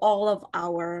of all of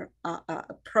our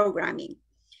programming.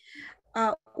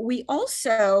 We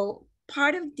also,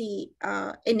 part of the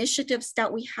initiatives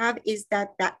that we have is that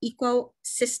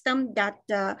ecosystem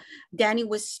that Danny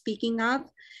was speaking of.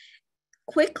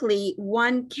 Quickly,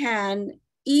 one can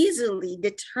easily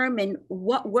determine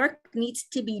what work needs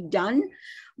to be done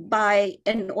by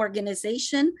an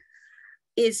organization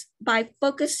is by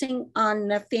focusing on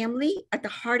the family at the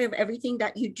heart of everything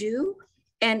that you do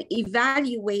and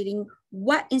evaluating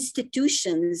what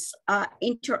institutions,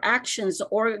 interactions,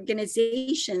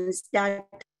 organizations that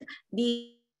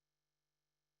the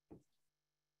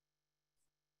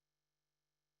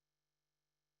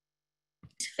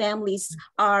families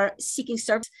are seeking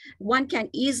service. One can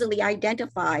easily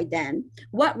identify then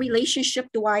what relationship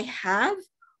do I have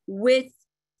with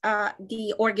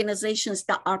the organizations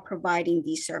that are providing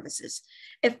these services.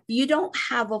 If you don't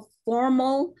have a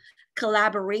formal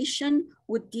collaboration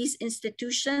with these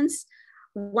institutions,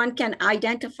 one can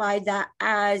identify that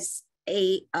as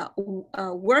a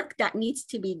work that needs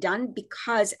to be done,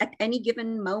 because at any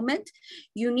given moment,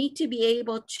 you need to be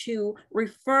able to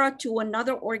refer to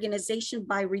another organization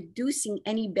by reducing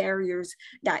any barriers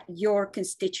that your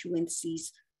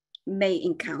constituencies may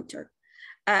encounter.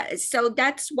 So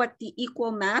that's what the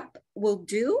Equal Map will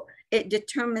do. It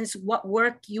determines what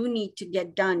work you need to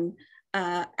get done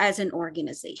as an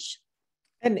organization.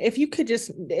 And if you could just,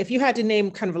 if you had to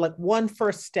name kind of like one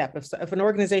first step, if an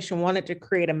organization wanted to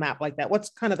create a map like that, what's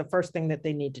kind of the first thing that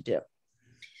they need to do?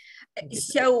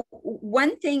 So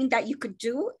one thing that you could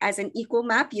do as an Equal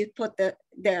Map, you put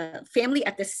the family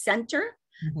at the center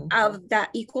of that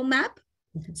Equal Map.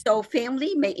 So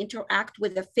family may interact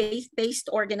with a faith-based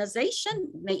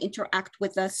organization, may interact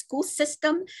with a school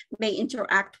system, may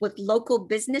interact with local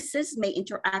businesses, may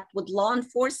interact with law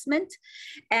enforcement,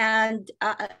 and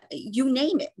you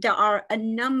name it. There are a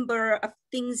number of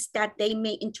things that they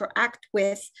may interact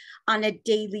with on a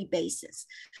daily basis.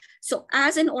 So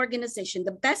as an organization,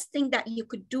 the best thing that you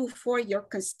could do for your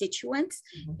constituents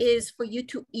is for you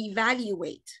to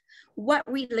evaluate what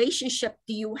relationship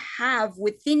do you have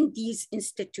within these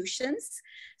institutions,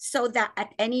 so that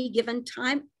at any given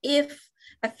time, if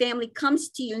a family comes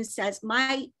to you and says,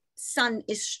 my son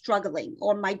is struggling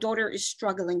or my daughter is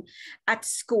struggling at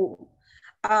school,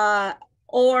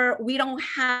 or we don't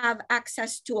have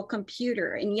access to a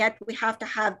computer and yet we have to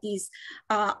have these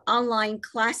online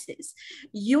classes,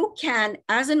 you can,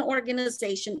 as an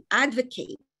organization,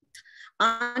 advocate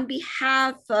on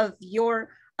behalf of your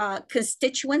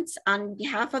constituents, on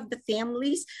behalf of the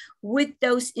families, with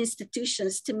those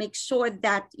institutions to make sure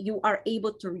that you are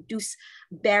able to reduce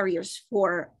barriers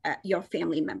for your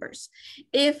family members.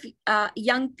 If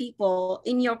young people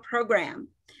in your program,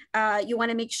 you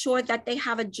want to make sure that they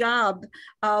have a job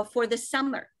for the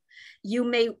summer, you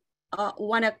may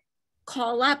want to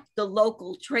call up the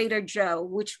local Trader Joe,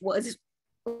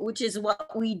 which is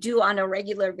what we do on a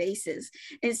regular basis,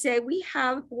 and say, we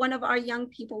have one of our young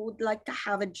people would like to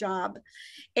have a job.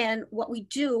 And what we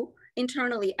do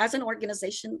internally as an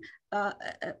organization,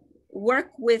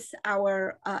 work with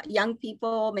our young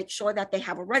people, make sure that they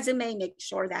have a resume, make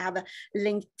sure they have a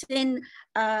LinkedIn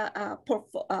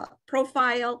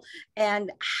profile,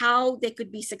 and how they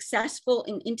could be successful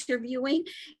in interviewing,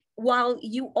 while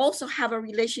you also have a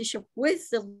relationship with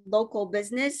the local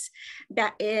business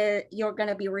that you're going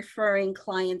to be referring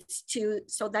clients to,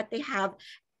 so that they have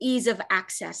ease of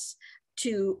access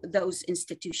to those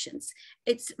institutions.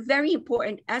 It's very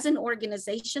important as an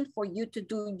organization for you to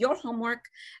do your homework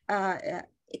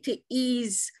to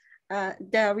ease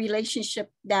the relationship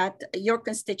that your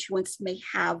constituents may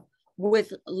have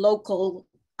with local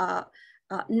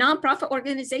nonprofit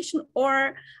organization,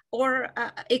 or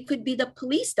it could be the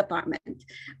police department.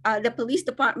 The police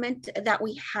department that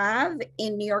we have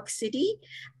in New York City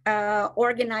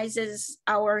organizes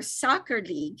our soccer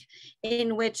league,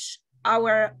 in which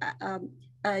our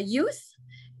youth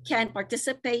can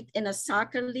participate in a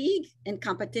soccer league in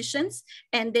competitions,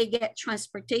 and they get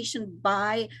transportation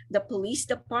by the police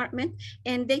department,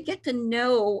 and they get to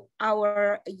know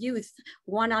our youth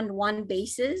one-on-one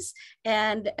basis,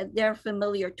 and they're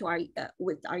familiar to our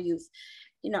with our youth.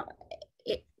 You know,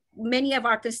 many of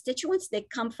our constituents, they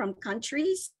come from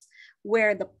countries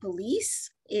where the police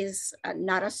is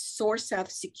not a source of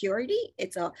security.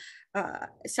 It's a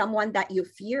someone that you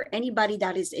fear. Anybody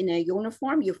that is in a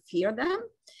uniform, you fear them.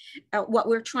 What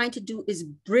we're trying to do is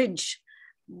bridge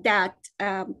that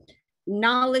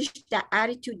knowledge, that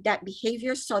attitude, that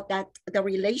behavior, so that the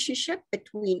relationship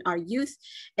between our youth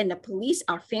and the police,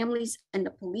 our families and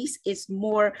the police, is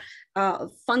more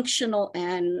functional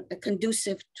and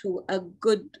conducive to a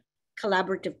good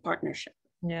collaborative partnership.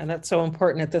 Yeah, that's so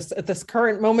important at this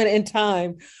current moment in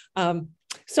time.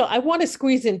 So I want to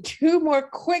squeeze in two more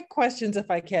quick questions if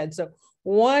I can. So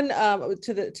one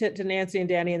to Nancy and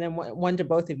Danny, and then one to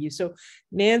both of you. So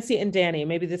Nancy and Danny,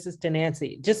 maybe this is to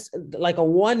Nancy, just like a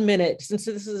 1 minute, since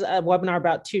this is a webinar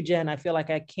about 2Gen, I feel like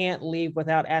I can't leave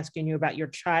without asking you about your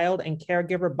child and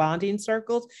caregiver bonding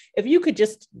circles. If you could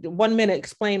just 1 minute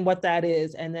explain what that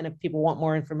is, and then if people want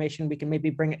more information, we can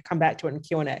maybe come back to it in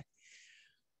Q&A.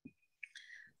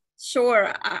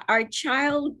 Sure. Our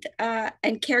child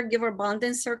and caregiver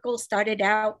bonding circle started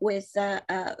out with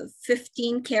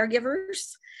 15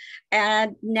 caregivers,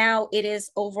 and now it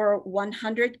is over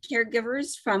 100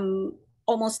 caregivers from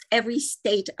almost every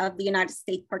state of the United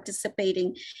States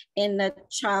participating in the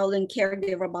child and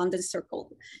caregiver bonding circle.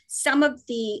 Some of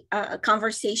the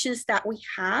conversations that we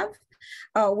have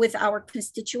with our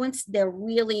constituents, they're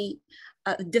really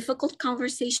difficult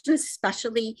conversations,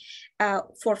 especially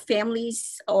for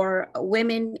families or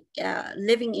women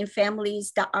living in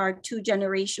families that are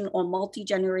 2-generation or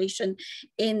multi-generation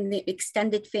in the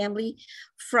extended family,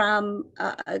 from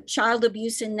child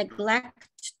abuse and neglect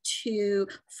to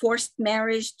forced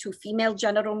marriage, to female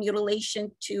genital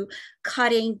mutilation, to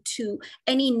cutting, to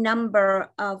any number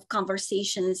of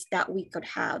conversations that we could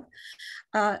have.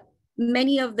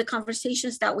 Many of the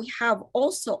conversations that we have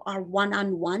also are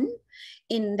one-on-one,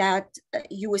 in that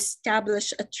you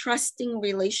establish a trusting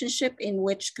relationship in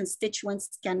which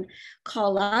constituents can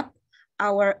call up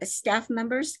our staff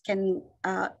members, can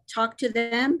talk to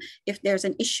them if there's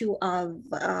an issue of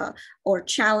or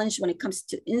challenge when it comes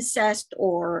to incest,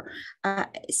 or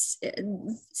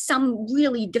some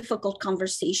really difficult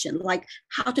conversation, like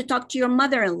how to talk to your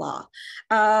mother-in-law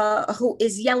who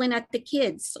is yelling at the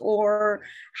kids, or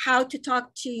how to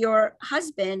talk to your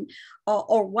husband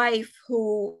or wife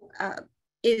who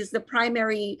is the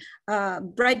primary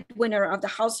breadwinner of the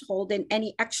household, and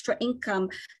any extra income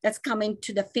that's coming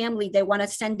to the family, they want to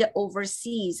send it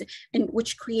overseas, and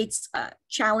which creates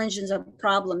challenges and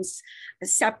problems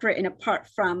separate and apart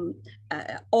from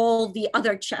all the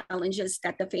other challenges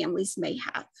that the families may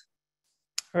have.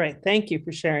 All right, thank you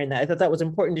for sharing that. I thought that was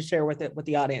important to share with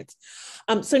the audience.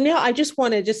 So now I just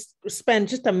want to spend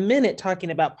just a minute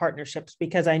talking about partnerships,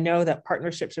 because I know that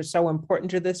partnerships are so important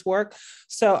to this work.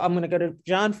 So I'm going to go to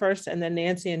John first, and then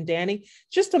Nancy and Danny.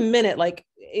 Just a minute, like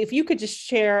if you could just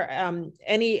share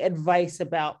any advice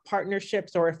about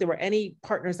partnerships, or if there were any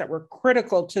partners that were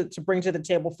critical to bring to the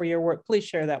table for your work, please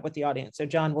share that with the audience. So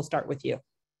John, we'll start with you.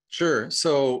 Sure.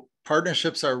 So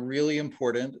partnerships are really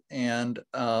important, and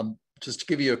just to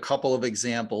give you a couple of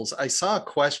examples, I saw a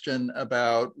question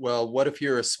about, well, what if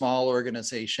you're a small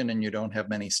organization and you don't have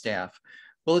many staff?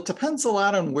 Well, it depends a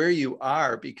lot on where you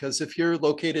are, because if you're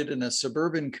located in a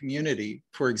suburban community,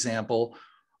 for example,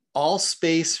 all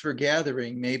space for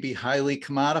gathering may be highly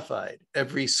commodified.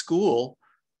 Every school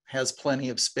has plenty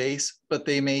of space, but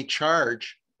they may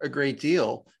charge a great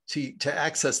deal to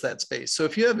access that space. So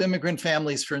if you have immigrant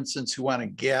families, for instance, who want to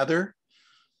gather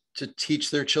to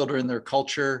teach their children their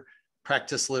culture,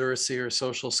 practice literacy or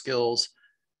social skills,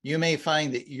 you may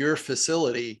find that your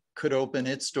facility could open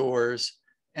its doors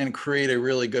and create a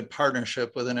really good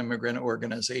partnership with an immigrant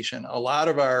organization. A lot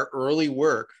of our early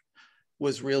work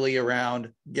was really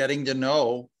around getting to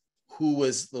know who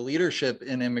was the leadership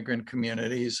in immigrant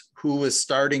communities, who was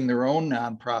starting their own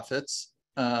nonprofits,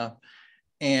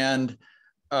 and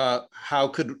how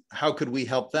could we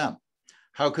help them?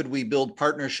 How could we build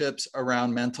partnerships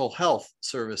around mental health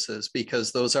services?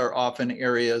 Because those are often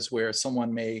areas where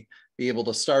someone may be able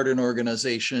to start an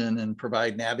organization and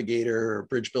provide navigator or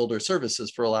bridge builder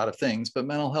services for a lot of things, but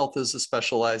mental health is a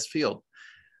specialized field.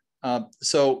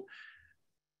 So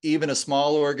even a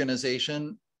small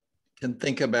organization can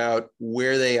think about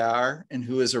where they are and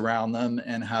who is around them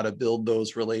and how to build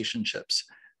those relationships.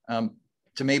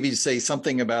 To maybe say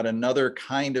something about another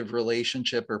kind of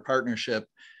relationship or partnership,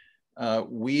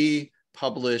 we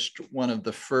published one of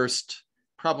the first,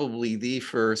 probably the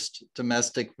first,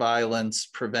 domestic violence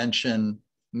prevention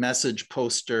message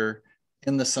poster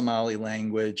in the Somali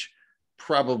language,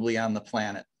 probably on the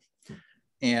planet.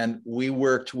 And we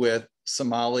worked with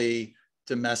Somali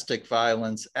domestic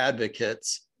violence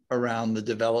advocates around the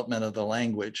development of the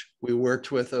language. We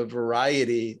worked with a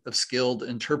variety of skilled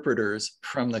interpreters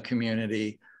from the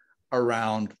community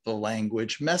around the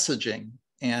language messaging.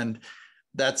 And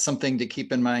that's something to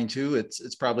keep in mind too.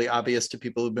 It's probably obvious to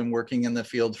people who've been working in the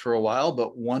field for a while,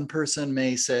 but one person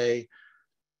may say,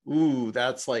 ooh,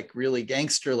 that's like really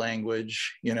gangster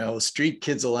language. You know, street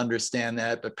kids will understand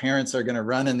that, but parents are going to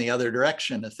run in the other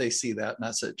direction if they see that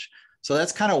message. So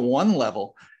that's kind of one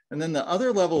level. And then the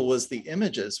other level was the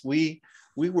images. We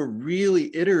were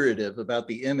really iterative about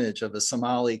the image of a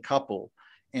Somali couple,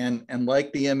 and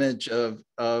like the image of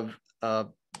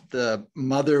the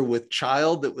mother with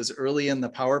child that was early in the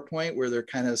PowerPoint where they're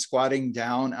kind of squatting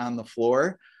down on the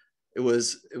floor. It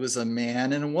was a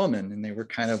man and a woman, and they were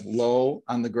kind of low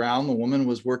on the ground. The woman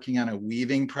was working on a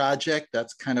weaving project.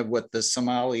 That's kind of what the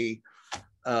Somali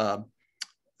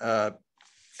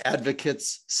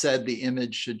advocates said the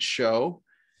image should show.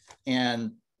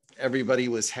 And everybody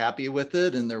was happy with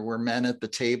it. And there were men at the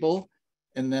table.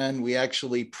 And then we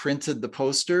actually printed the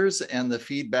posters, and the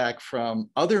feedback from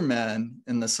other men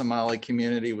in the Somali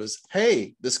community was,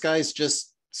 hey, this guy's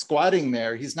just squatting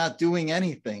there. He's not doing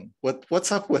anything.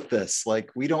 What's up with this? Like,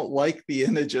 we don't like the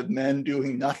image of men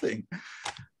doing nothing.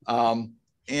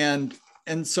 And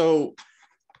so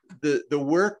the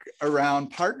work around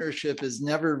partnership is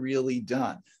never really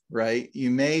done, right?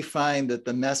 You may find that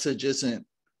the message isn't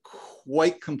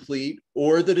quite complete,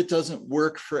 or that it doesn't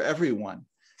work for everyone.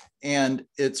 And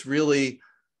it's really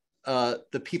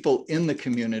the people in the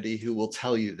community who will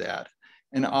tell you that.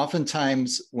 And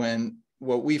oftentimes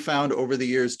what we found over the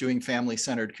years doing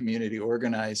family-centered community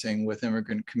organizing with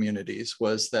immigrant communities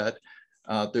was that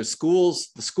the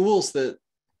schools that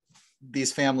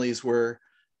these families were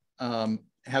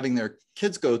having their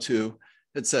kids go to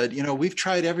had said, you know, we've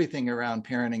tried everything around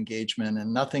parent engagement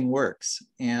and nothing works.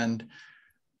 And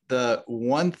the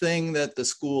one thing that the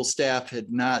school staff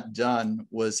had not done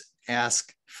was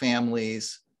ask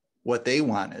families what they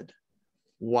wanted,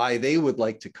 why they would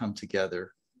like to come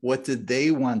together. What did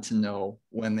they want to know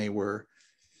when they were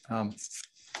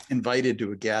invited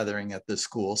to a gathering at the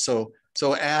school? So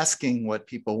asking what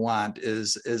people want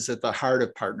is at the heart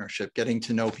of partnership, getting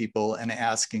to know people and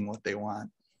asking what they want.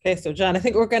 Okay, so John, I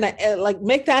think we're going to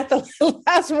make that the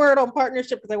last word on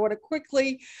partnership, because I want to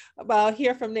quickly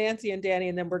hear from Nancy and Danny,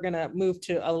 and then we're going to move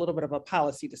to a little bit of a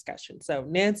policy discussion. So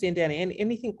Nancy and Danny,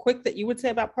 anything quick that you would say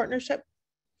about partnership?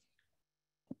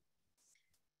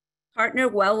 Partner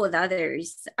well with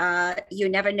others. You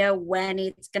never know when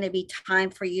it's going to be time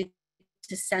for you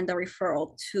to send a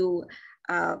referral to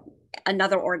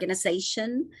another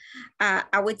organization.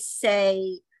 I would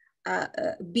say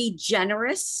be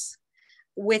generous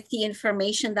with the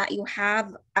information that you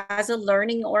have. As a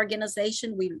learning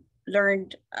organization, we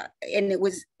learned, and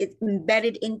it's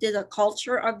embedded into the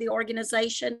culture of the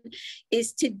organization,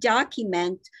 is to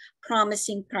document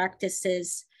promising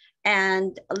practices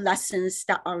and lessons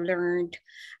that are learned.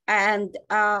 And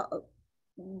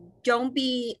don't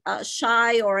be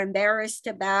shy or embarrassed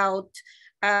about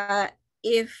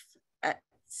if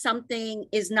something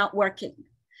is not working.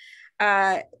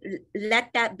 Let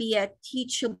that be a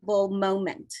teachable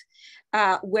moment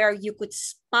where you could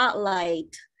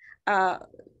spotlight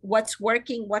what's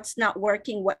working, what's not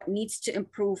working, what needs to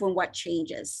improve, and what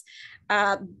changes.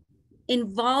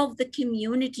 Involve the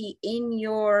community in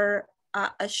your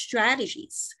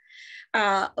strategies.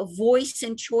 Voice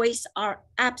and choice are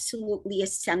absolutely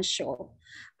essential.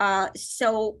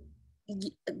 So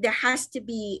there has to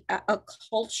be a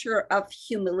culture of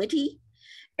humility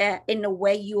in the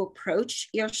way you approach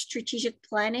your strategic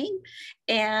planning.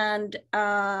 And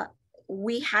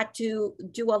we had to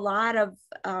do a lot of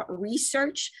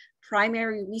research,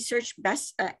 primary research,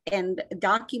 and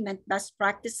document best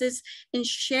practices and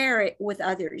share it with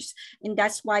others. And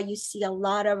that's why you see a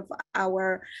lot of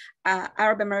our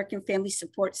Arab American Family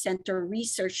Support Center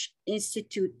Research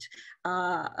Institute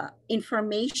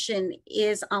information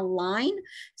is online,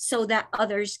 so that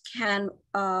others can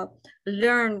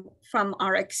learn from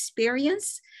our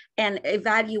experience and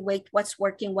evaluate what's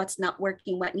working, what's not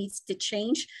working, what needs to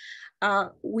change.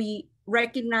 We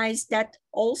recognize that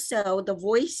also the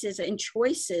voices and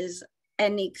choices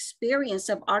and the experience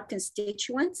of our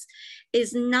constituents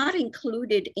is not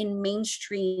included in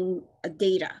mainstream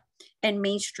data and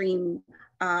mainstream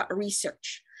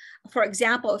research. For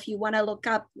example, if you want to look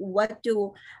up what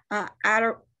do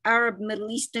Arab, Middle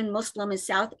Eastern, Muslim, and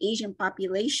South Asian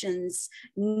populations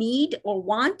need or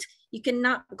want, you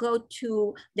cannot go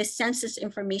to the census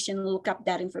information and look up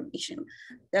that information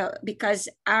because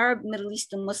Arab, Middle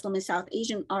Eastern, Muslim, and South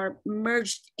Asian are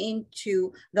merged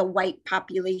into the white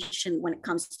population when it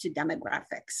comes to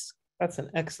demographics. That's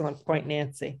an excellent point,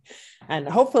 Nancy. And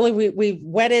hopefully we've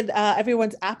whetted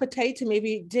everyone's appetite to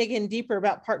maybe dig in deeper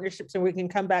about partnerships, and we can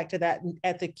come back to that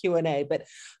at the Q&A. But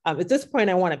at this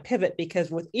point, I want to pivot, because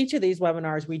with each of these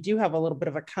webinars, we do have a little bit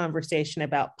of a conversation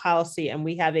about policy, and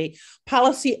we have a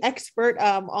policy expert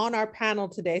on our panel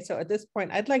today. So at this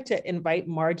point, I'd like to invite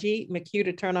Margie McHugh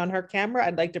to turn on her camera.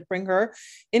 I'd like to bring her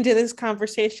into this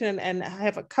conversation, and I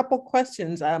have a couple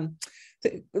questions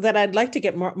that I'd like to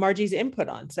get Margie's input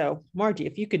on. So Margie,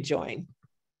 if you could join.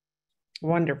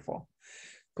 Wonderful.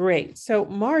 Great. So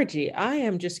Margie, I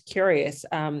am just curious,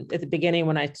 at the beginning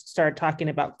when I started talking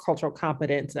about cultural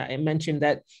competence, I mentioned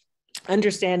that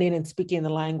understanding and speaking the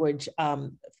language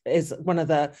is one of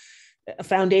the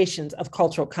foundations of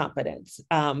cultural competence,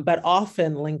 but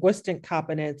often linguistic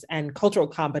competence and cultural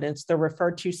competence, they're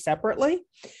referred to separately.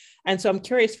 And so I'm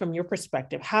curious, from your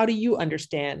perspective, how do you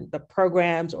understand the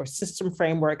programs or system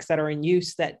frameworks that are in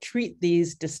use that treat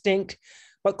these distinct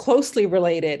but closely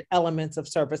related elements of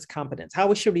service competence?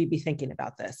 How should we be thinking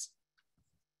about this?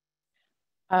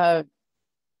 I've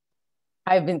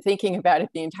been thinking about it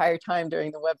the entire time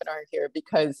during the webinar here,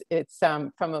 because it's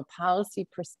from a policy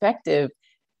perspective,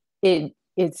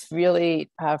 it's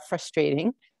really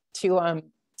frustrating to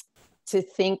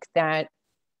think that,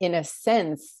 in a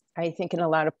sense, I think in a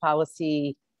lot of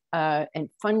policy and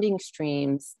funding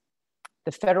streams,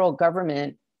 the federal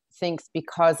government thinks,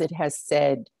 because it has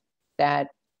said that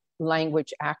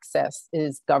language access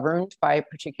is governed by a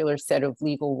particular set of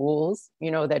legal rules,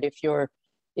 you know, that if you're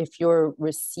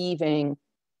receiving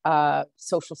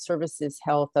social services,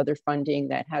 health, other funding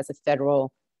that has a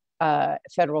federal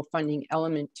funding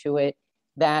element to it,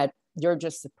 that you're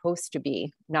just supposed to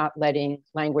be not letting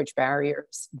language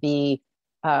barriers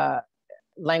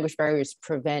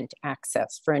prevent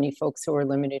access for any folks who are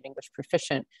limited English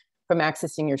proficient from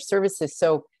accessing your services.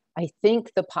 So I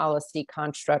think the policy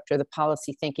construct, or the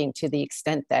policy thinking, to the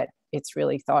extent that it's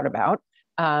really thought about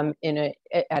at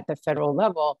the federal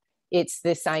level, it's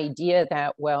this idea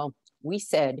that, well, we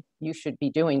said you should be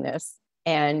doing this,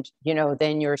 and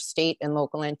then your state and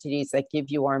local entities that give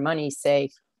you our money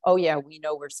say, oh yeah, we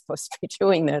know we're supposed to be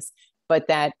doing this, but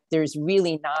that there's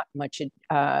really not much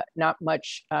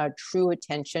true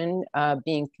attention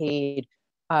being paid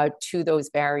to those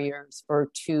barriers, or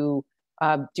to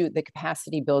do the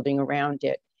capacity building around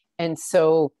it. And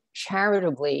so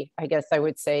charitably, I guess I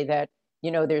would say that,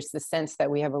 there's the sense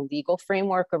that we have a legal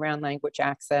framework around language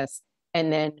access,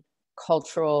 and then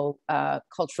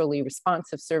culturally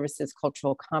responsive services,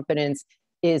 cultural competence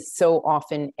is so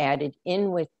often added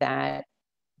in with that,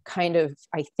 kind of,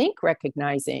 I think,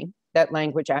 recognizing that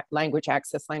language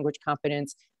access, language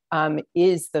competence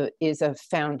is a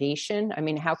foundation. I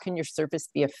mean, how can your service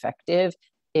be effective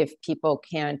if people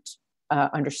can't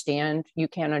understand? You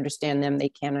can't understand them, they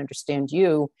can't understand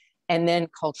you. And then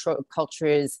culture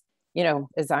is,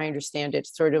 as I understand it,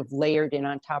 sort of layered in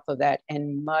on top of that,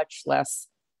 and much less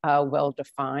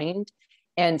well-defined.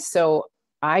 And so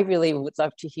I really would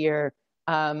love to hear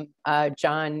John,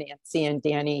 Nancy, and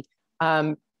Danny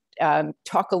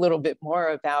talk a little bit more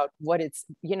about what it's,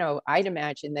 I'd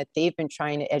imagine that they've been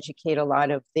trying to educate a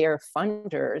lot of their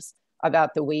funders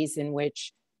about the ways in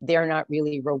which they're not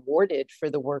really rewarded for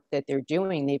the work that they're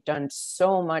doing. They've done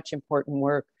so much important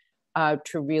work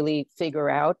to really figure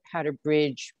out how to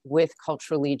bridge with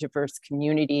culturally diverse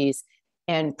communities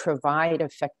and provide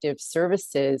effective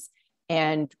services.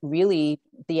 And really,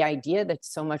 the idea that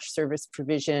so much service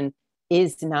provision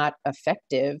is not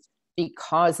effective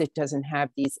because it doesn't have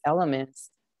these elements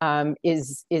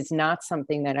is not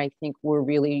something that I think we're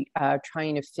really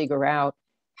trying to figure out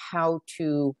how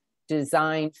to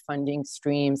design funding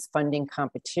streams, funding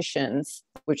competitions,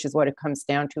 which is what it comes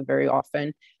down to very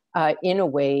often, in a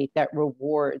way that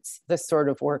rewards the sort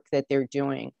of work that they're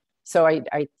doing. So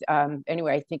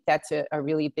anyway, I think that's a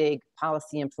really big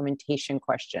policy implementation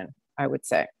question, I would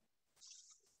say.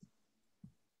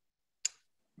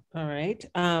 All right.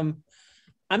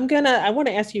 I want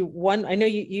to ask you one. I know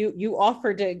you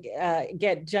offered to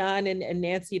get John and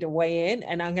Nancy to weigh in,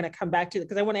 and I'm going to come back to it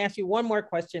because I want to ask you one more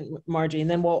question, Margie, and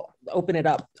then we'll open it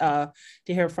up to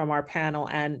hear from our panel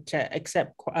and to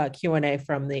accept Q&A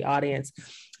from the audience.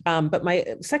 But my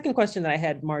second question that I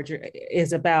had, Margie,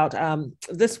 is about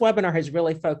this webinar has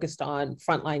really focused on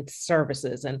frontline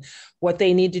services and what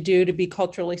they need to do to be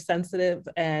culturally sensitive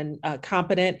and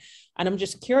competent. And I'm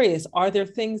just curious, are there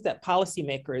things that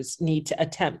policymakers need to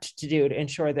attempt to do to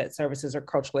ensure that services are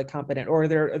culturally competent, or are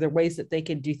there ways that they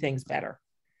can do things better?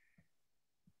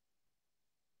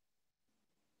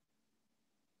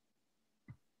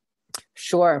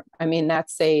 Sure. I mean,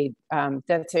 that's a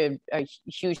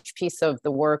huge piece of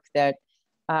the work that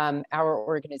our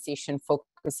organization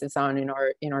focuses on in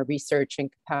our research and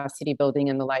capacity building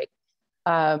and the like.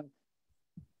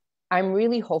 I'm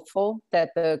really hopeful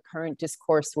that the current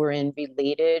discourse we're in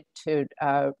related to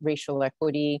racial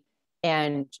equity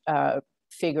and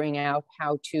figuring out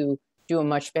how to do a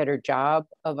much better job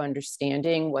of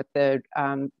understanding what the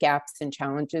gaps and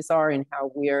challenges are and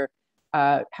how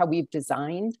we've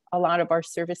designed a lot of our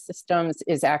service systems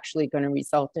is actually going to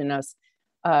result in us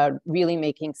really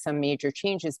making some major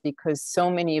changes, because so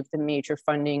many of the major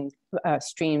funding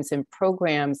streams and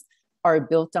programs are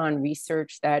built on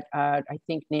research that I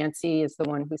think Nancy is the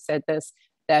one who said this,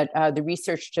 that the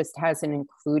research just hasn't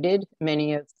included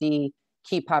many of the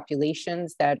key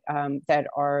populations that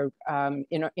are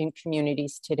in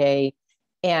communities today.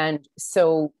 And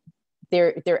so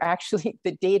they're actually,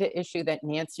 the data issue that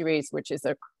Nancy raised, which is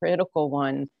a critical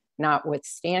one,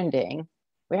 notwithstanding,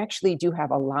 we actually do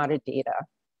have a lot of data,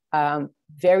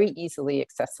 very easily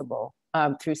accessible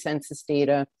through census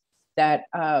data that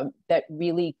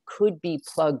really could be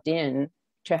plugged in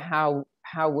to how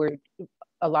we're,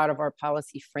 a lot of our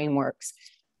policy frameworks.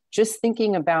 Just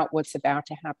thinking about what's about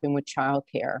to happen with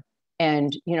childcare,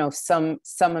 and some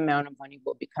amount of money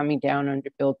will be coming down under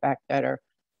Build Back Better.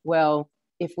 Well,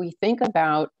 if we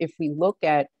look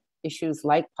at issues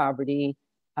like poverty,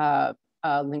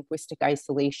 linguistic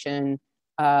isolation,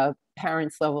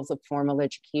 parents' levels of formal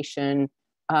education,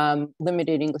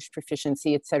 limited English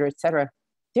proficiency, et cetera,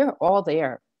 they're all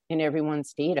there in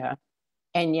everyone's data.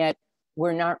 And yet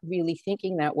we're not really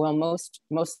thinking that, well, most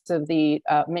of the,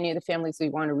 many of the families we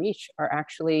want to reach are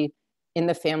actually in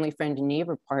the family, friend, and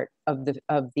neighbor part of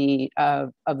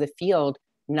the field,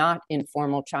 not in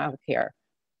formal childcare.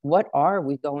 What are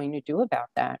we going to do about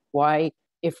that? Why,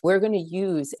 if we're going to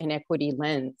use an equity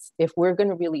lens, if we're going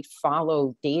to really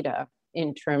follow data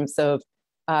in terms of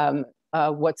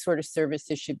what sort of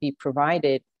services should be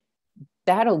provided,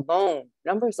 that alone,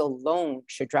 numbers alone,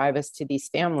 should drive us to these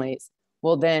families.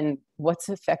 Well, then what's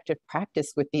effective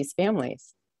practice with these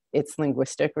families? It's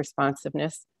linguistic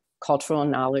responsiveness, cultural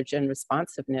knowledge and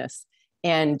responsiveness.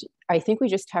 And I think we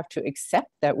just have to accept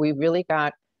that we really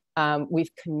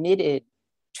we've committed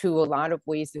to a lot of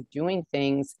ways of doing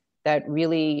things that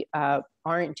really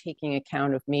aren't taking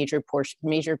account of major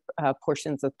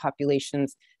portions of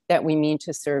populations that we mean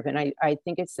to serve. And I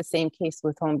think it's the same case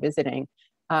with home visiting.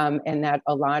 And that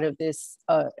a lot of this,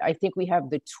 I think we have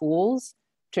the tools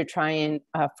to try and,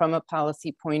 from a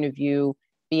policy point of view,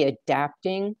 be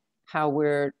adapting how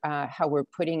we're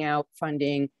putting out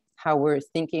funding, how we're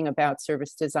thinking about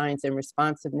service designs and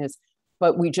responsiveness,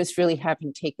 but we just really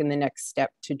haven't taken the next step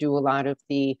to do a lot of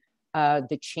the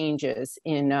changes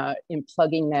in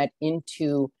plugging that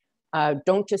into.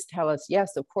 Don't just tell us,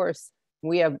 yes, of course,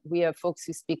 we have folks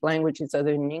who speak languages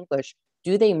other than English.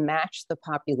 Do they match the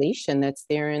population that's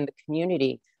there in the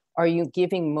community? Are you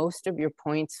giving most of your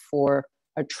points for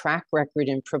a track record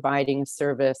in providing a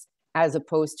service, as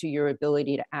opposed to your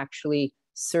ability to actually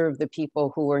serve the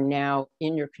people who are now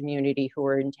in your community, who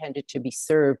are intended to be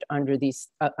served under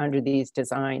these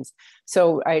designs?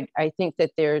 So I think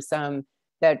that there's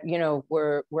that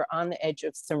we're on the edge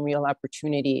of some real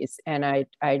opportunities, and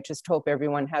I just hope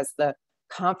everyone has the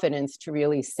confidence to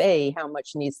really say how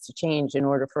much needs to change in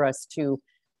order for us to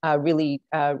really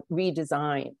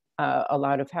redesign a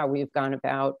lot of how we've gone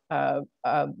about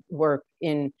work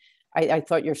in. I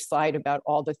thought your slide about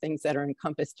all the things that are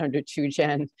encompassed under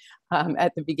 2Gen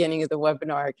at the beginning of the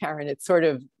webinar, Karen, it's sort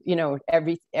of,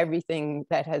 everything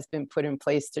that has been put in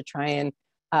place to try and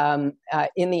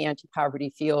in the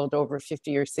anti-poverty field over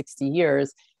 50 or 60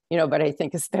 years, but I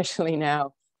think especially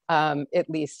now, at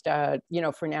least,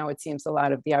 for now, it seems a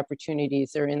lot of the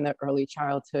opportunities are in the early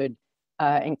childhood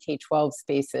and K-12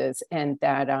 spaces. And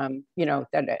that,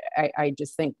 that I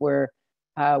just think we're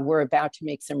about to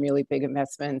make some really big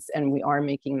investments, and we are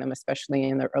making them, especially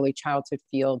in the early childhood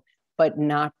field, but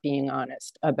not being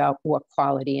honest about what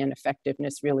quality and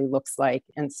effectiveness really looks like.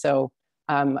 And so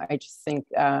I just think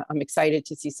I'm excited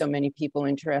to see so many people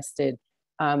interested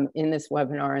in this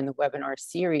webinar and the webinar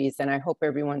series. And I hope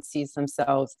everyone sees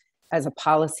themselves as a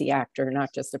policy actor,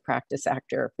 not just a practice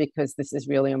actor, because this is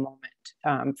really a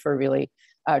moment for really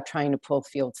trying to pull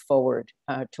fields forward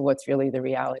to what's really the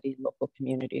reality in local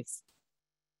communities.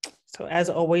 So as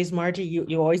always, Margie,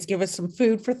 you always give us some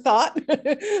food for thought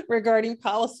regarding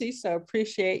policy. So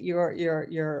appreciate your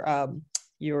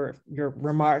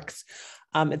remarks.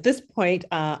 At this point,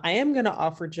 I am going to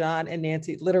offer John and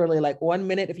Nancy literally like 1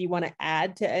 minute if you want to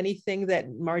add to anything that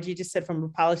Margie just said from a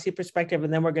policy perspective,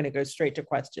 and then we're going to go straight to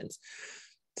questions.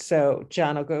 So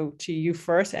John, I'll go to you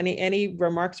first. Any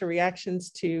remarks or reactions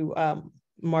to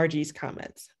Margie's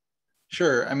comments?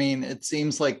 Sure. I mean, it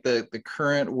seems like the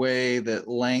current way that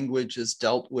language is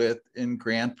dealt with in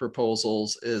grant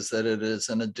proposals is that it is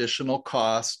an additional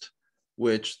cost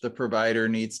which the provider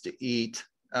needs to eat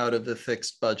out of the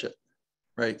fixed budget,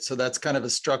 right? So that's kind of a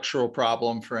structural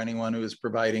problem for anyone who is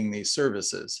providing these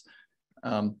services.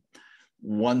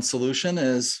 One solution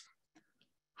is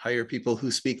hire people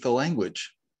who speak the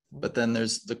language. But then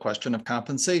there's the question of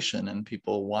compensation and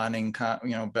people wanting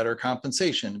better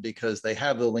compensation because they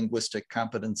have the linguistic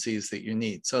competencies that you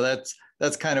need. So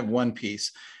that's kind of one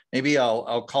piece. Maybe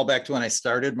I'll call back to when I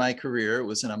started my career. It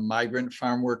was in a migrant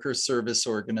farm worker service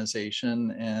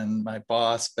organization, and my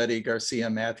boss, Betty Garcia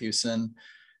Mathewson,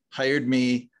 hired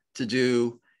me to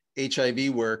do HIV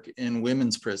work in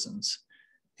women's prisons.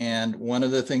 And one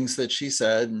of the things that she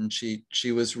said, and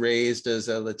she was raised as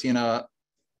a Latina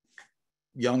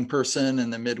young person in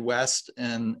the Midwest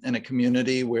and in a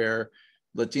community where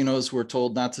Latinos were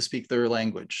told not to speak their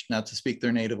language, not to speak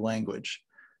their native language.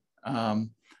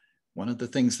 One of the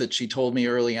things that she told me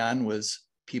early on was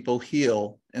people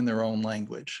heal in their own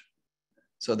language.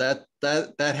 So that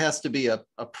has to be a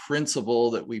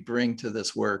principle that we bring to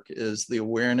this work, is the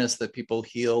awareness that people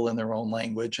heal in their own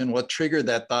language. And what triggered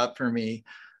that thought for me,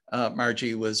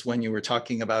 Margie, was when you were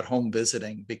talking about home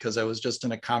visiting, because I was just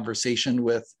in a conversation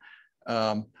with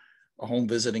a home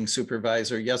visiting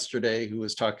supervisor yesterday who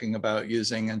was talking about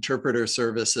using interpreter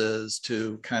services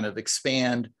to kind of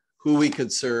expand who we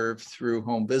could serve through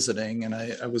home visiting. And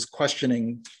I was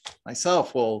questioning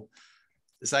myself, well,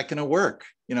 is that going to work?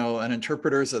 You know, an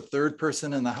interpreter is a third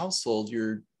person in the household.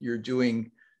 You're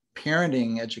doing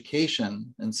parenting,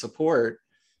 education, and support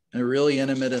in a really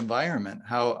intimate environment.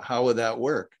 How would that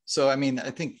work? So, I mean, I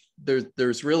think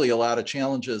there's really a lot of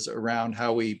challenges around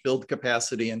how we build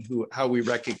capacity and how we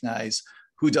recognize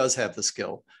who does have the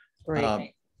skill.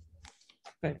 Great.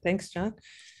 Good. Thanks, John.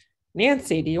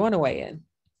 Nancy, do you want to weigh in?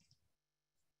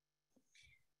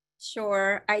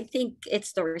 Sure. I think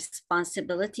it's the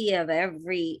responsibility of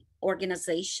every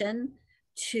organization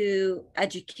to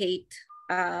educate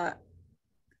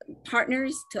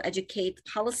partners, to educate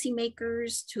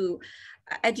policymakers, to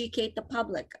educate the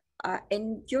public.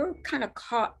 And you're kind of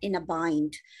caught in a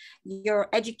bind. You're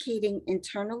educating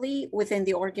internally within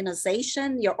the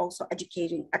organization. You're also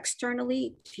educating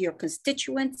externally to your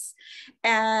constituents.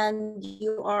 And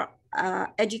you are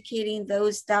educating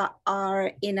those that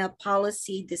are in a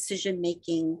policy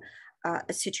decision-making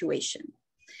situation.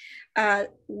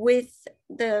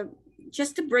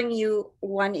 Just to bring you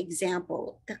one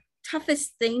example, the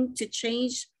toughest thing to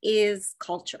change is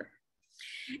culture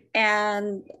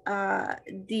and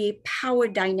the power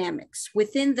dynamics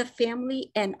within the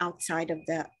family and outside of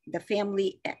the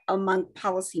family among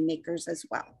policymakers as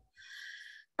well.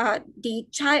 The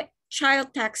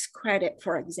child tax credit,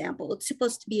 for example, it's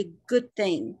supposed to be a good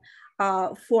thing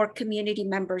for community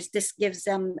members. This gives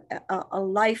them a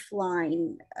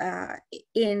lifeline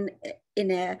in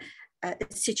a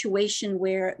situation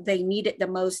where they need it the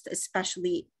most,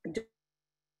 especially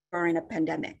during a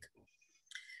pandemic.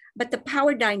 But the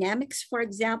power dynamics, for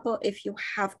example, if you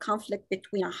have conflict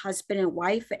between a husband and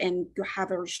wife and you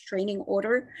have a restraining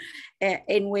order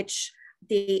in which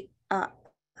the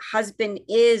husband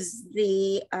is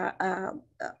the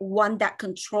one that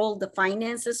controls the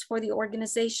finances for the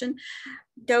organization,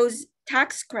 those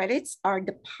tax credits are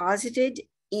deposited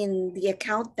in the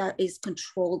account that is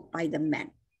controlled by the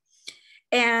men.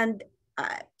 And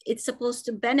it's supposed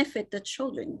to benefit the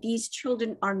children. These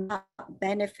children are not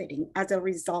benefiting as a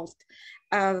result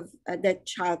of the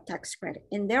child tax credit.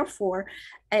 And therefore,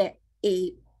 a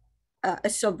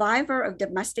survivor of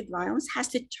domestic violence has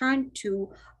to turn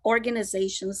to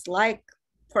organizations like,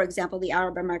 for example, the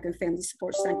Arab American Family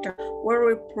Support Center, where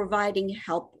we're providing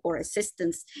help or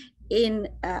assistance in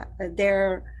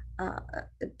their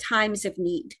times of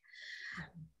need.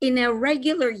 In a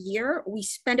regular year, we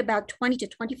spend about $20,000 to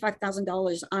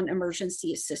 $25,000 on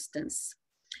emergency assistance.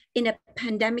 In a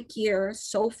pandemic year,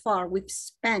 so far, we've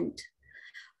spent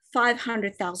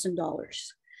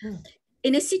 $500,000.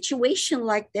 In a situation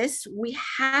like this, we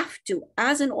have to,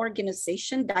 as an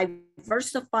organization,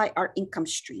 diversify our income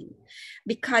stream,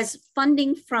 because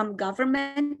funding from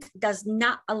government does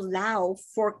not allow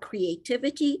for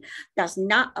creativity, does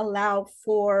not allow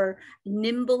for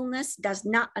nimbleness, does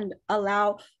not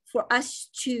allow for us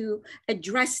to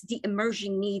address the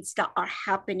emerging needs that are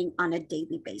happening on a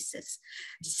daily basis.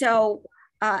 So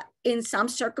in some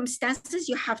circumstances,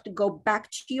 you have to go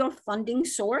back to your funding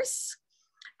source,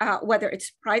 whether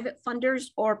it's private funders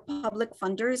or public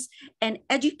funders, and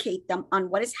educate them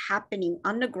on what is happening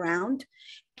on the ground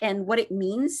and what it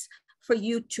means for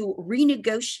you to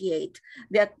renegotiate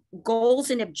the goals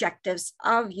and objectives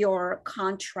of your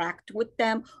contract with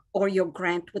them or your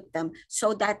grant with them,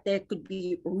 so that they could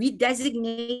be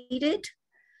redesignated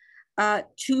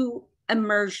to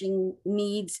emerging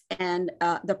needs and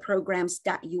the programs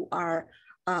that you are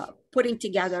putting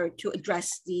together to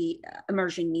address the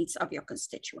emerging needs of your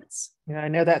constituents. Yeah, I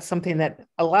know that's something that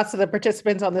lots of the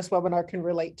participants on this webinar can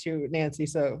relate to, Nancy.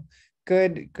 So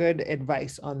good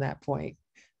advice on that point.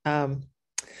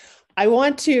 I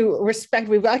want to respect,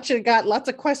 we've actually got lots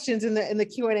of questions in the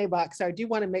Q&A box. So I do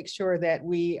want to make sure that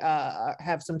we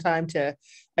have some time to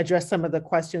address some of the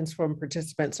questions from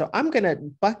participants. So I'm going to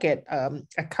bucket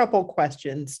a couple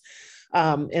questions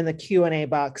in the Q&A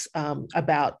box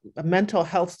about mental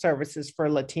health services for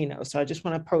Latinos. So I just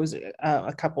want to pose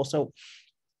a couple. So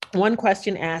one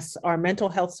question asks, are mental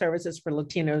health services for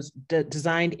Latinos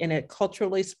designed in a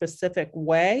culturally specific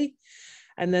way?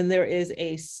 And then there is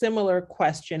a similar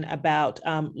question about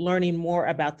learning more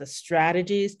about the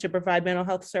strategies to provide mental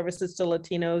health services to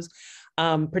Latinos,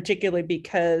 particularly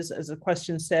because, as the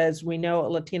question says, we know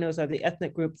Latinos are the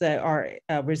ethnic group that are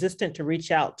resistant to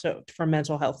reach out for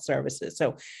mental health services.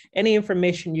 So any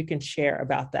information you can share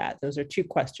about that? Those are two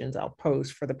questions I'll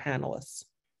pose for the panelists.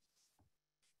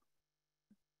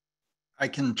 I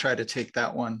can try to take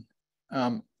that one.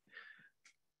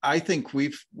 I think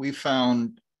we've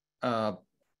found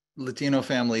Latino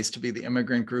families to be the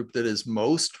immigrant group that is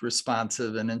most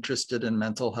responsive and interested in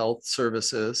mental health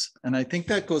services. And I think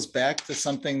that goes back to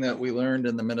something that we learned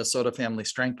in the Minnesota Family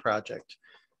Strength Project,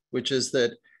 which is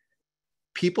that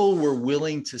people were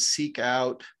willing to seek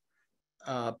out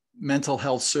mental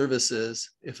health services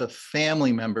if a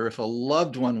family member, if a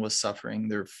loved one was suffering.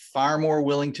 They're far more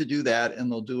willing to do that, and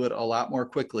they'll do it a lot more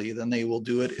quickly than they will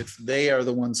do it if they are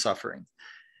the one suffering.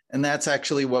 And that's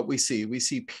actually what we see. We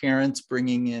see parents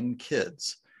bringing in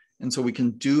kids. And so we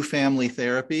can do family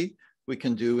therapy, we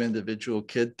can do individual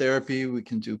kid therapy, we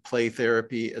can do play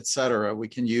therapy, et cetera. We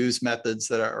can use methods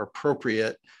that are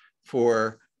appropriate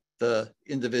for the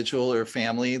individual or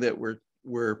family that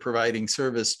we're providing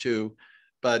service to.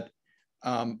 But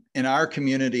in our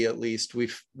community, at least,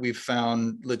 we've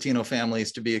found Latino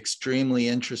families to be extremely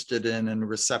interested in and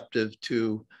receptive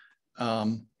to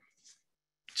the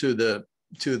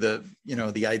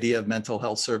idea of mental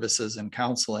health services and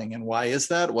counseling. And why is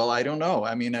that? Well, I don't know.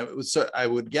 I mean, I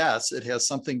would guess it has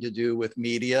something to do with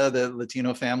media that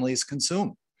Latino families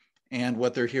consume and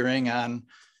what they're hearing on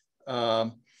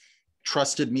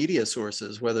trusted media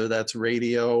sources, whether that's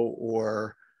radio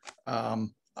or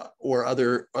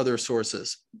other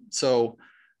sources. So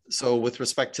with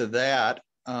respect to that,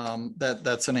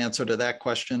 that's an answer to that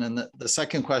question. And the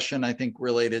second question, I think,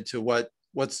 related to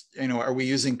what's, are we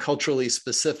using culturally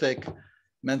specific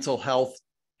mental health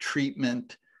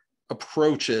treatment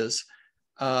approaches?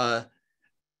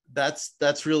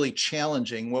 That's really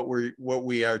challenging. What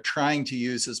we are trying to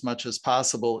use as much as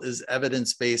possible is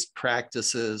evidence-based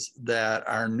practices that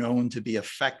are known to be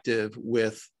effective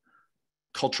with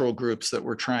cultural groups that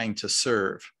we're trying to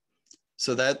serve.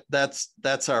 So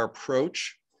that's our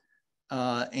approach.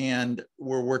 And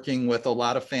we're working with a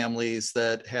lot of families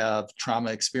that have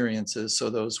trauma experiences. So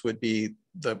those would be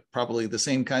probably the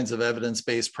same kinds of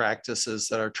evidence-based practices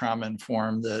that are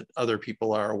trauma-informed that other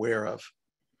people are aware of.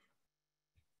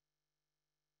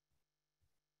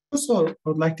 Also, I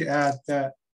would like to add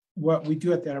that what we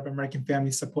do at the Arab American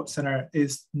Family Support Center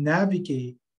is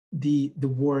navigate the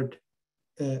word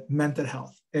mental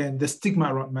health and the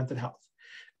stigma around mental health.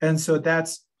 And so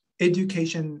that's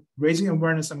education, raising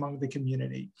awareness among the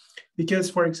community.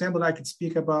 Because, for example, I could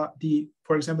speak about the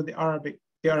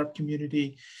Arab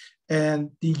community and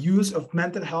the use of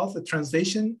mental health, the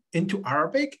translation into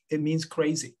Arabic, it means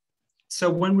crazy.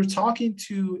 So when we're talking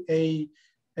to a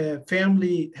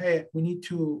family, hey, we need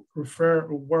to refer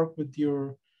or work with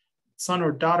your son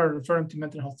or daughter, refer them to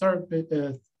mental health therapy,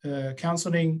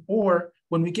 counseling, or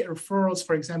when we get referrals,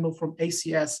 for example, from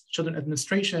ACS, Children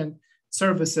Administration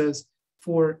Services,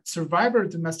 for survivor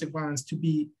of domestic violence to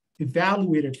be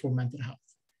evaluated for mental health.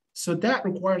 So that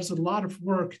requires a lot of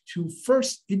work to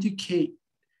first educate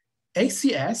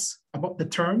ACS about the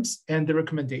terms and the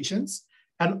recommendations,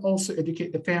 and also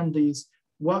educate the families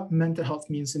what mental health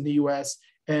means in the US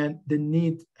and the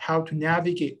need, how to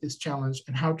navigate this challenge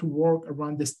and how to work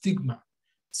around the stigma.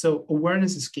 So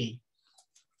awareness is key.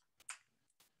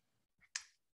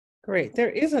 Great. There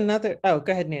is another, oh,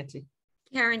 go ahead, Nancy.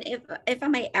 Karen, if I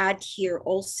may add here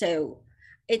also,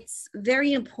 it's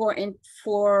very important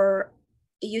for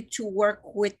you to work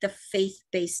with the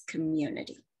faith-based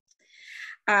community.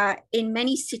 In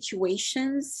many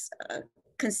situations,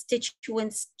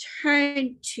 constituents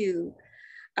turn to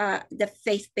the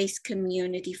faith-based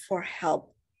community for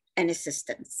help and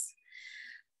assistance.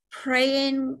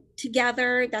 Praying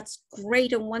together, that's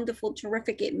great and wonderful,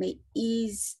 terrific. It may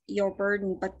ease your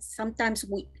burden, but sometimes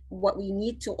what we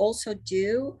need to also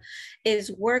do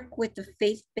is work with the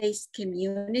faith-based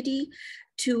community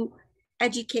to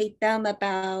educate them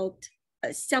about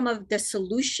some of the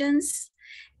solutions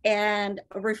and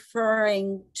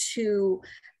referring to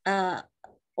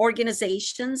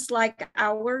organizations like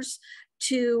ours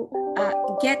to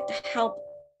get help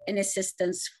and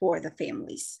assistance for the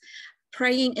families.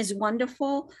 Praying is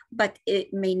wonderful, but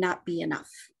it may not be enough.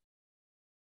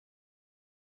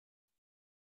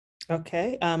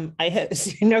 Okay, I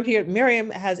note here, Miriam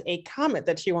has a comment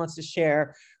that she wants to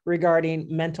share regarding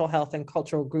mental health and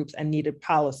cultural groups and needed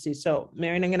policy. So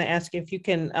Miriam, I'm gonna ask you if you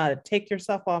can take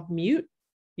yourself off mute.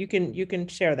 You can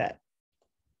share that.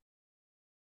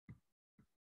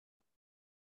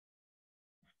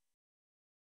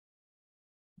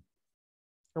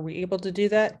 Are we able to do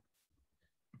that?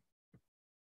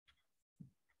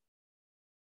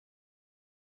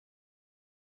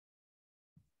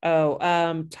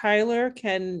 Oh, Tyler,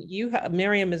 can you,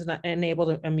 Miriam is not unable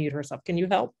to unmute herself. Can you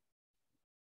help?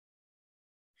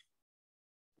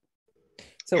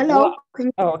 So, hello.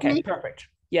 oh, okay, perfect.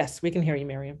 Yes, we can hear you,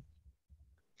 Miriam.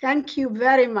 Thank you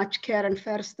very much, Karen,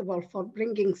 first of all, for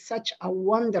bringing such a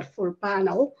wonderful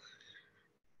panel.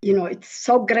 You know, it's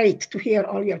so great to hear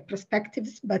all your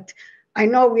perspectives, but I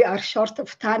know we are short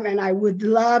of time and I would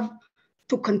love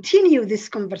to continue this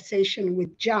conversation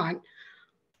with John.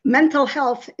 Mental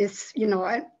health is, you know,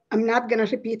 I'm not going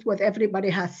to repeat what everybody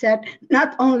has said,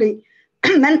 not only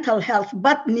mental health,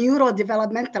 but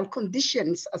neurodevelopmental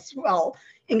conditions as well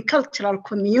in cultural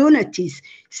communities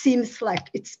seems like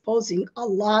it's posing a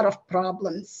lot of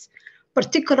problems.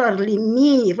 Particularly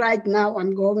me, right now,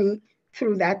 I'm going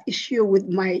through that issue with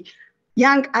my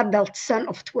young adult son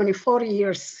of 24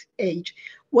 years age.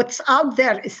 What's out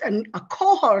there is a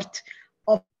cohort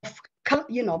of,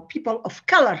 you know, people of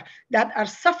color that are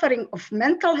suffering of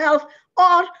mental health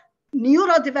or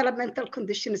neurodevelopmental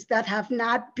conditions that have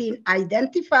not been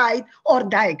identified or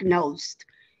diagnosed.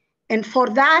 And for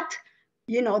that,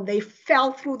 you know, they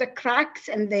fell through the cracks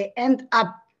and they end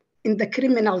up in the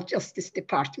criminal justice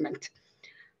department.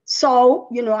 So,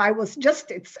 you know,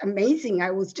 it's amazing.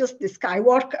 I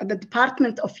work at the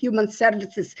Department of Human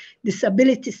Services,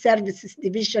 Disability Services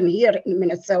Division here in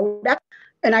Minnesota.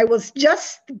 And I was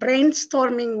just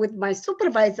brainstorming with my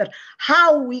supervisor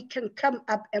how we can come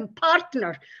up and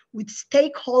partner with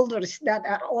stakeholders that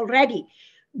are already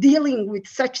dealing with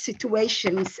such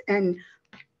situations and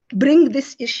bring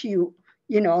this issue,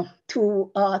 you know,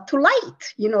 to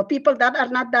light, you know, people that are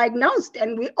not diagnosed.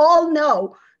 And we all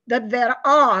know that there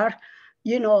are,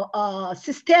 you know,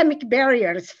 systemic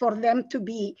barriers for them to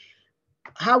be,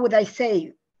 how would I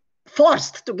say,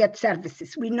 forced to get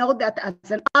services. We know that as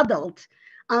an adult,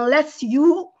 unless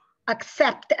you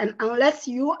accept and unless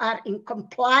you are in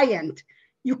compliant,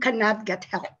 you cannot get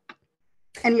help.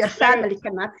 And your family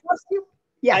cannot force you.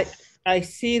 Yes. I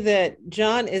see that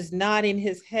John is nodding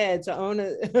his head. So I want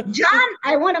to John,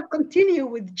 I want to continue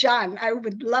with John. I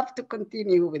would love to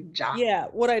continue with John. Yeah,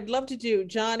 what I'd love to do,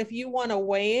 John, if you want to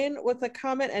weigh in with a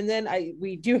comment, and then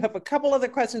we do have a couple other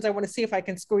questions I want to see if I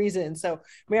can squeeze in. So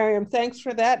Miriam, thanks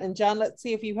for that. And John, let's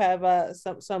see if you have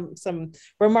some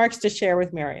remarks to share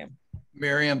with Miriam.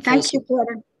 Miriam, thank you,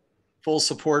 Karen. Full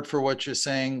support for what you're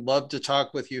saying. Love to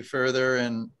talk with you further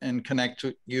and connect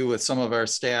you with some of our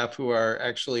staff who are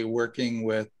actually working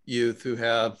with youth who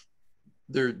have,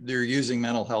 they're using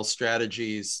mental health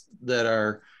strategies that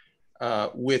are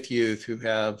with youth who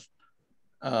have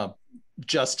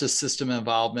justice system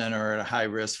involvement or at a high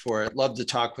risk for it. Love to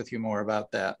talk with you more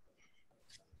about that.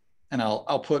 And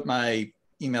I'll put my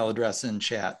email address in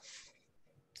chat.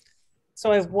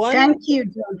 So I have one. Thank you,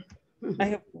 John. I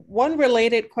have one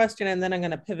related question, and then I'm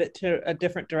going to pivot to a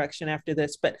different direction after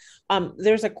this. But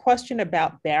there's a question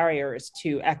about barriers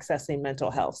to accessing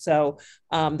mental health. So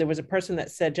there was a person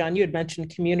that said, John, you had mentioned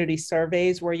community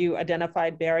surveys where you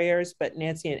identified barriers, but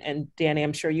Nancy and Danny,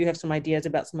 I'm sure you have some ideas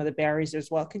about some of the barriers as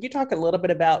well. Could you talk a little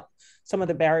bit about some of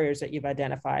the barriers that you've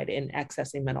identified in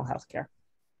accessing mental health care?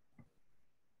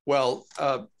 Well,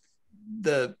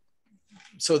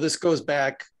 so this goes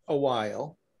back a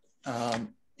while.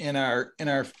 In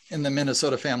the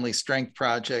Minnesota Family Strength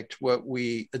Project, what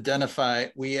we identify,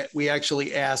 we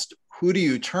actually asked, who do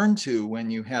you turn to when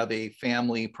you have a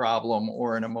family problem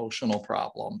or an emotional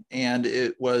problem? And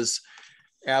it was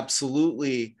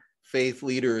absolutely, faith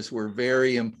leaders were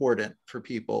very important for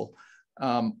people.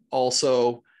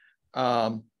 Also,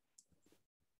 some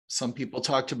people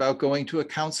talked about going to a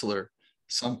counselor.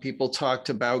 Some people talked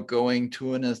about going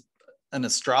to an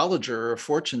astrologer or a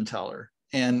fortune teller.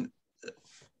 And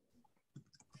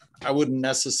I wouldn't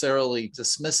necessarily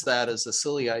dismiss that as a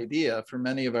silly idea. For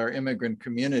many of our immigrant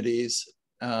communities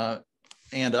and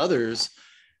others,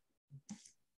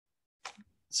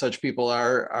 such people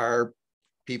are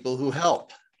people who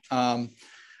help.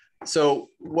 So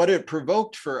what it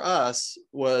provoked for us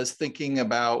was thinking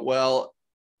about, well,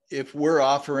 if we're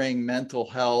offering mental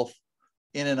health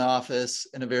in an office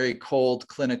in a very cold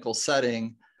clinical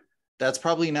setting, that's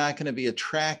probably not going to be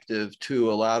attractive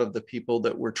to a lot of the people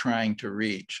that we're trying to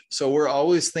reach. So we're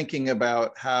always thinking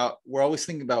about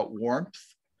warmth.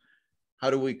 How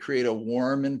do we create a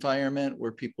warm environment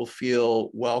where people feel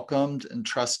welcomed and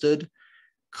trusted?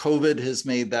 COVID has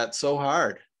made that so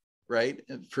hard, right?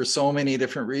 For so many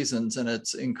different reasons, and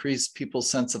it's increased people's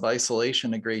sense of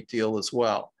isolation a great deal as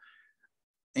well.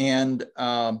 And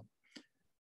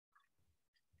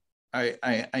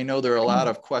I know there are a lot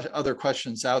of other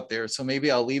questions out there, so maybe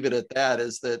I'll leave it at that,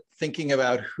 is that thinking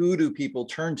about who do people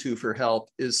turn to for help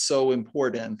is so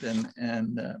important.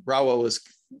 And Rawa was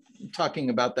talking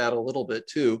about that a little bit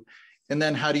too. And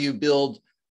then how do you build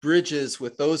bridges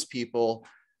with those people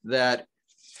that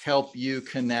help you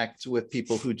connect with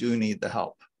people who do need the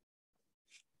help?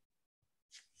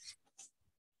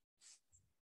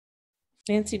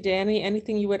 Nancy, Danny,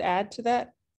 anything you would add to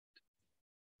that?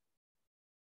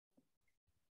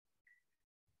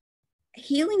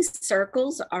 Healing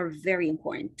circles are very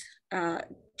important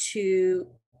to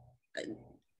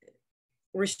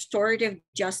restorative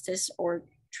justice or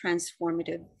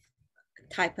transformative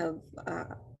type of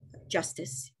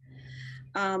justice.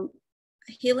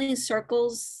 Healing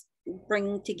circles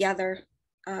bring together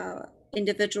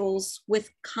individuals with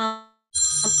common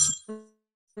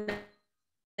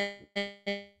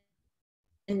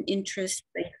interest,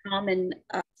 a common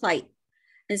plight.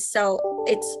 And so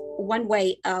it's one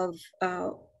way of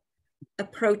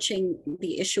approaching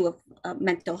the issue of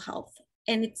mental health.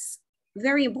 And it's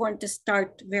very important to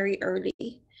start very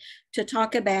early to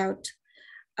talk about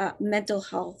mental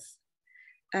health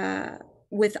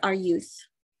with our youth.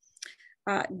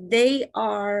 They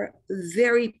are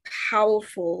very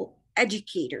powerful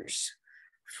educators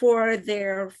for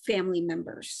their family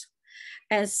members.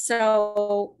 And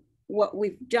so what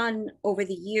we've done over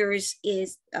the years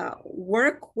is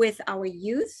work with our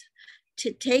youth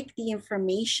to take the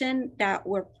information that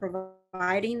we're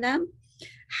providing them,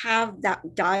 have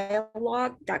that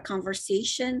dialogue, that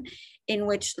conversation in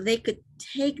which they could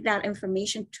take that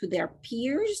information to their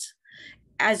peers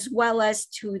as well as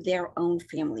to their own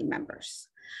family members.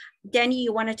 Danny,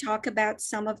 you want to talk about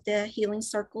some of the healing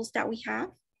circles that we have?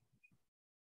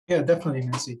 Yeah, definitely,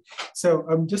 Nancy. So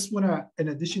I just want to, in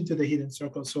addition to the healing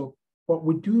circle, so what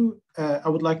we do, I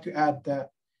would like to add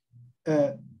that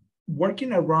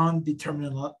working around the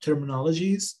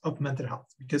terminologies of mental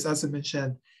health, because as I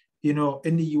mentioned, you know,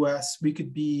 in the US, we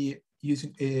could be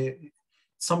using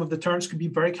some of the terms could be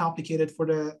very complicated for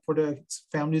the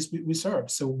families we serve.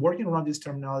 So working around these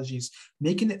terminologies,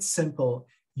 making it simple,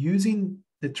 using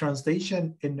the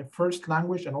translation in the first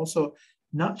language, and also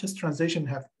not just translation,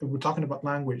 we're talking about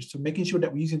language. So making sure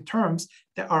that we're using terms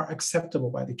that are acceptable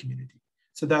by the community.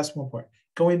 So that's one part.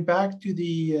 Going back to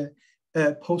the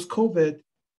post-COVID,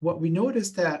 what we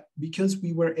noticed that because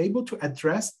we were able to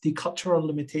address the cultural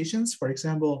limitations, for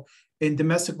example, in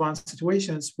domestic violence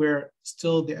situations where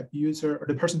still the abuser or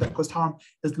the person that caused harm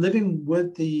is living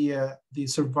with the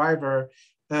survivor,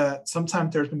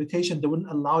 sometimes there's limitation that wouldn't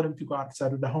allow them to go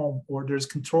outside of the home, or there's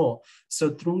control. So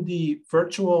through the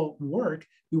virtual work,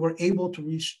 we were able to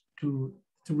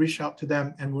reach out to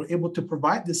them, and we're able to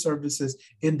provide the services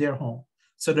in their home.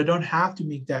 So they don't have to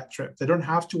make that trip. They don't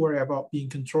have to worry about being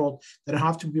controlled. They don't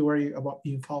have to be worried about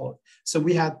being followed. So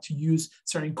we had to use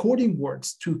certain coding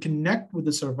words to connect with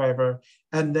the survivor,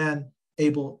 and then we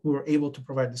were able to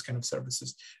provide this kind of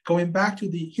services. Going back to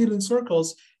the healing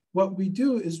circles, what we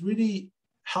do is really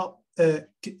help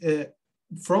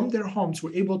from their homes.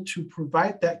 We're able to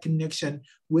provide that connection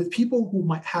with people who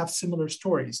might have similar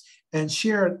stories and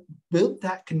build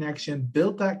that connection,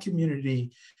 build that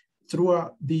community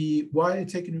throughout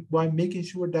while making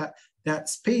sure that that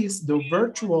space, the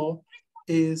virtual,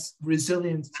 is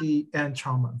resiliency and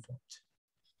trauma informed.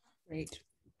 Great,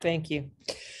 thank you.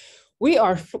 We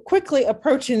are quickly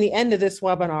approaching the end of this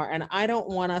webinar, and I don't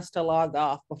want us to log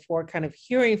off before kind of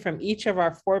hearing from each of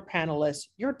our 4 panelists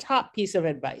your top piece of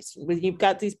advice. You've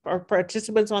got these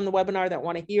participants on the webinar that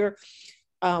want to hear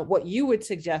what you would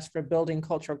suggest for building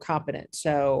cultural competence.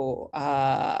 So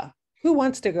who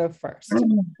wants to go first?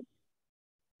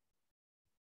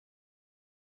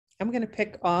 I'm going to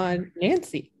pick on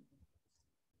Nancy.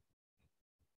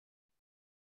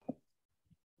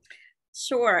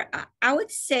 Sure. I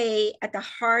would say at the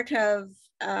heart of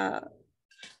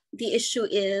the issue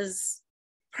is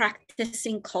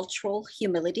practicing cultural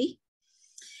humility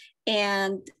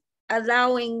and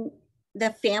allowing the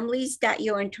families that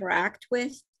you interact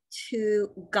with to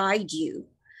guide you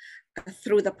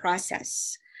through the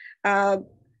process.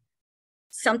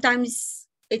 Sometimes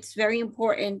it's very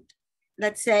important.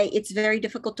 Let's say it's very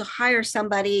difficult to hire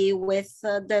somebody with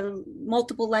the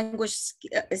multiple language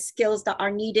skills that are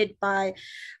needed by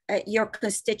your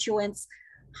constituents.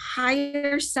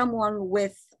 Hire someone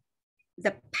with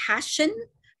the passion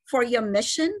for your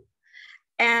mission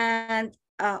and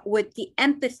with the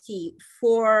empathy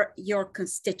for your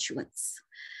constituents.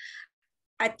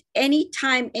 At any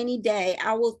time, any day,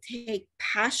 I will take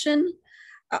passion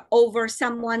over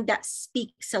someone that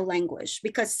speaks a language,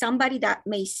 because somebody that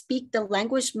may speak the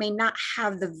language may not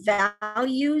have the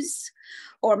values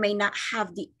or may not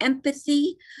have the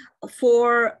empathy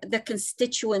for the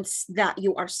constituents that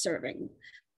you are serving.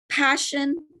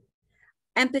 Passion,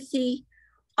 empathy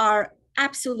are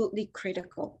absolutely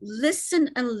critical.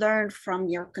 Listen and learn from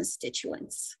your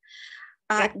constituents.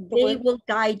 They will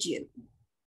guide you.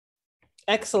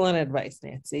 Excellent advice,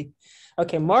 Nancy.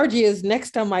 Okay, Margie is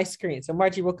next on my screen. So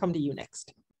Margie, we'll come to you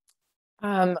next.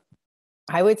 I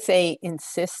would say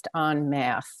insist on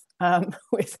math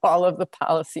with all of the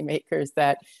policymakers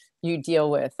that you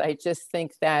deal with. I just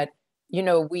think that, you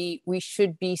know, we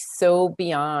should be so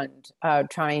beyond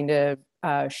trying to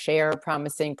share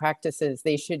promising practices.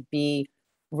 They should be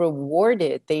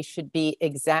rewarded. They should be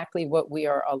exactly what we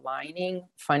are aligning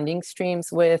funding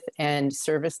streams with and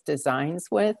service designs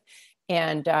with.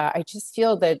 And I just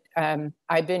feel that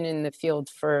I've been in the field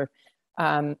for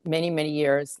many, many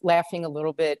years, laughing a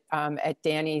little bit at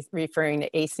Danny referring to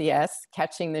ACS,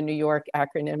 catching the New York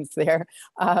acronyms there.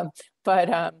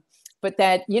 But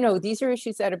that, you know, these are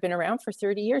issues that have been around for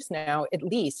 30 years now, at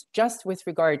least, just with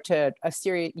regard to a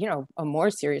serious, you know, a more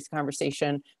serious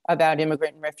conversation about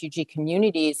immigrant and refugee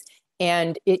communities.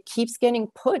 And it keeps getting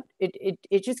put,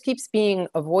 it just keeps being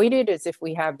avoided as if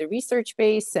we have the research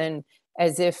base and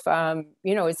as if,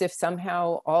 you know, as if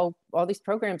somehow all these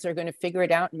programs are going to figure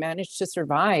it out and manage to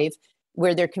survive,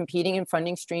 where they're competing in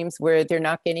funding streams, where they're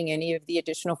not getting any of the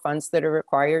additional funds that are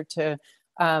required to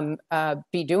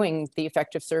be doing the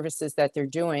effective services that they're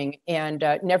doing. And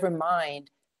never mind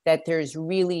that there's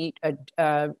really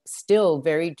still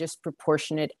very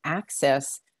disproportionate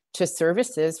access to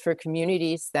services for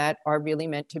communities that are really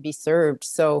meant to be served.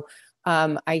 So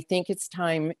I think it's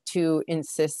time to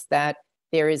insist that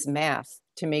there is math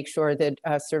to make sure that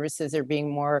services are being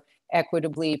more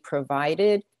equitably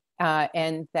provided,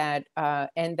 and that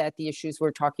the issues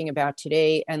we're talking about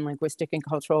today and linguistic and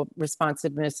cultural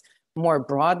responsiveness more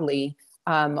broadly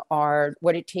are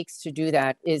what it takes to do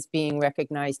that is being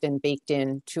recognized and baked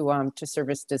in to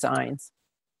service designs.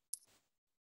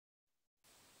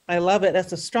 I love it.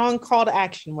 That's a strong call to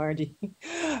action, Margie.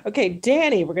 Okay,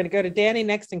 Danny, we're going to go to Danny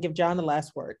next and give John the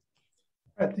last word.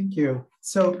 All right, thank you.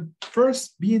 So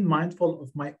first, being mindful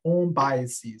of my own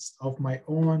biases, of my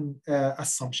own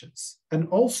assumptions, and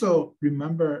also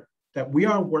remember that we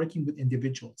are working with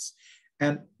individuals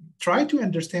and try to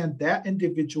understand that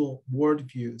individual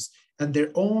worldviews and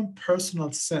their own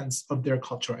personal sense of their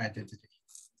cultural identity.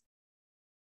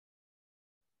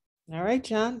 All right,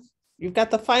 John, you've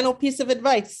got the final piece of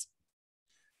advice.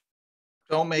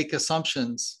 Don't make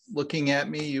assumptions. Looking at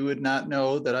me, you would not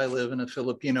know that I live in a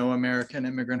Filipino-American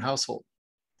immigrant household.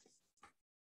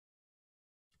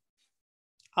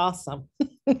 Awesome.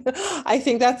 I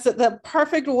think that's the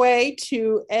perfect way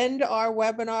to end our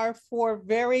webinar. 4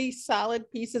 very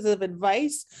solid pieces of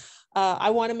advice. I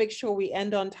want to make sure we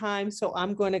end on time, so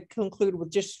I'm going to conclude with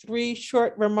just 3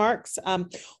 short remarks.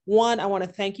 One, I want to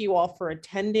thank you all for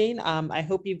attending. I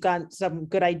hope you've gotten some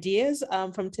good ideas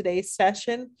from today's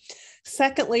session.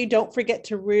 Secondly, don't forget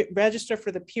to register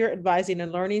for the peer advising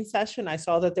and learning session. I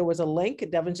saw that there was a link.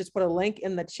 Devin just put a link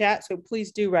in the chat, so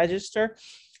please do register.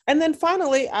 And then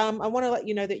finally, I want to let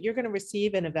you know that you're going to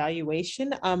receive an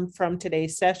evaluation from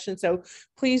today's session. So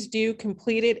please do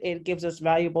complete it. It gives us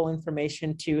valuable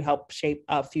information to help shape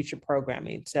future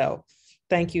programming. So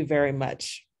thank you very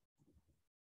much.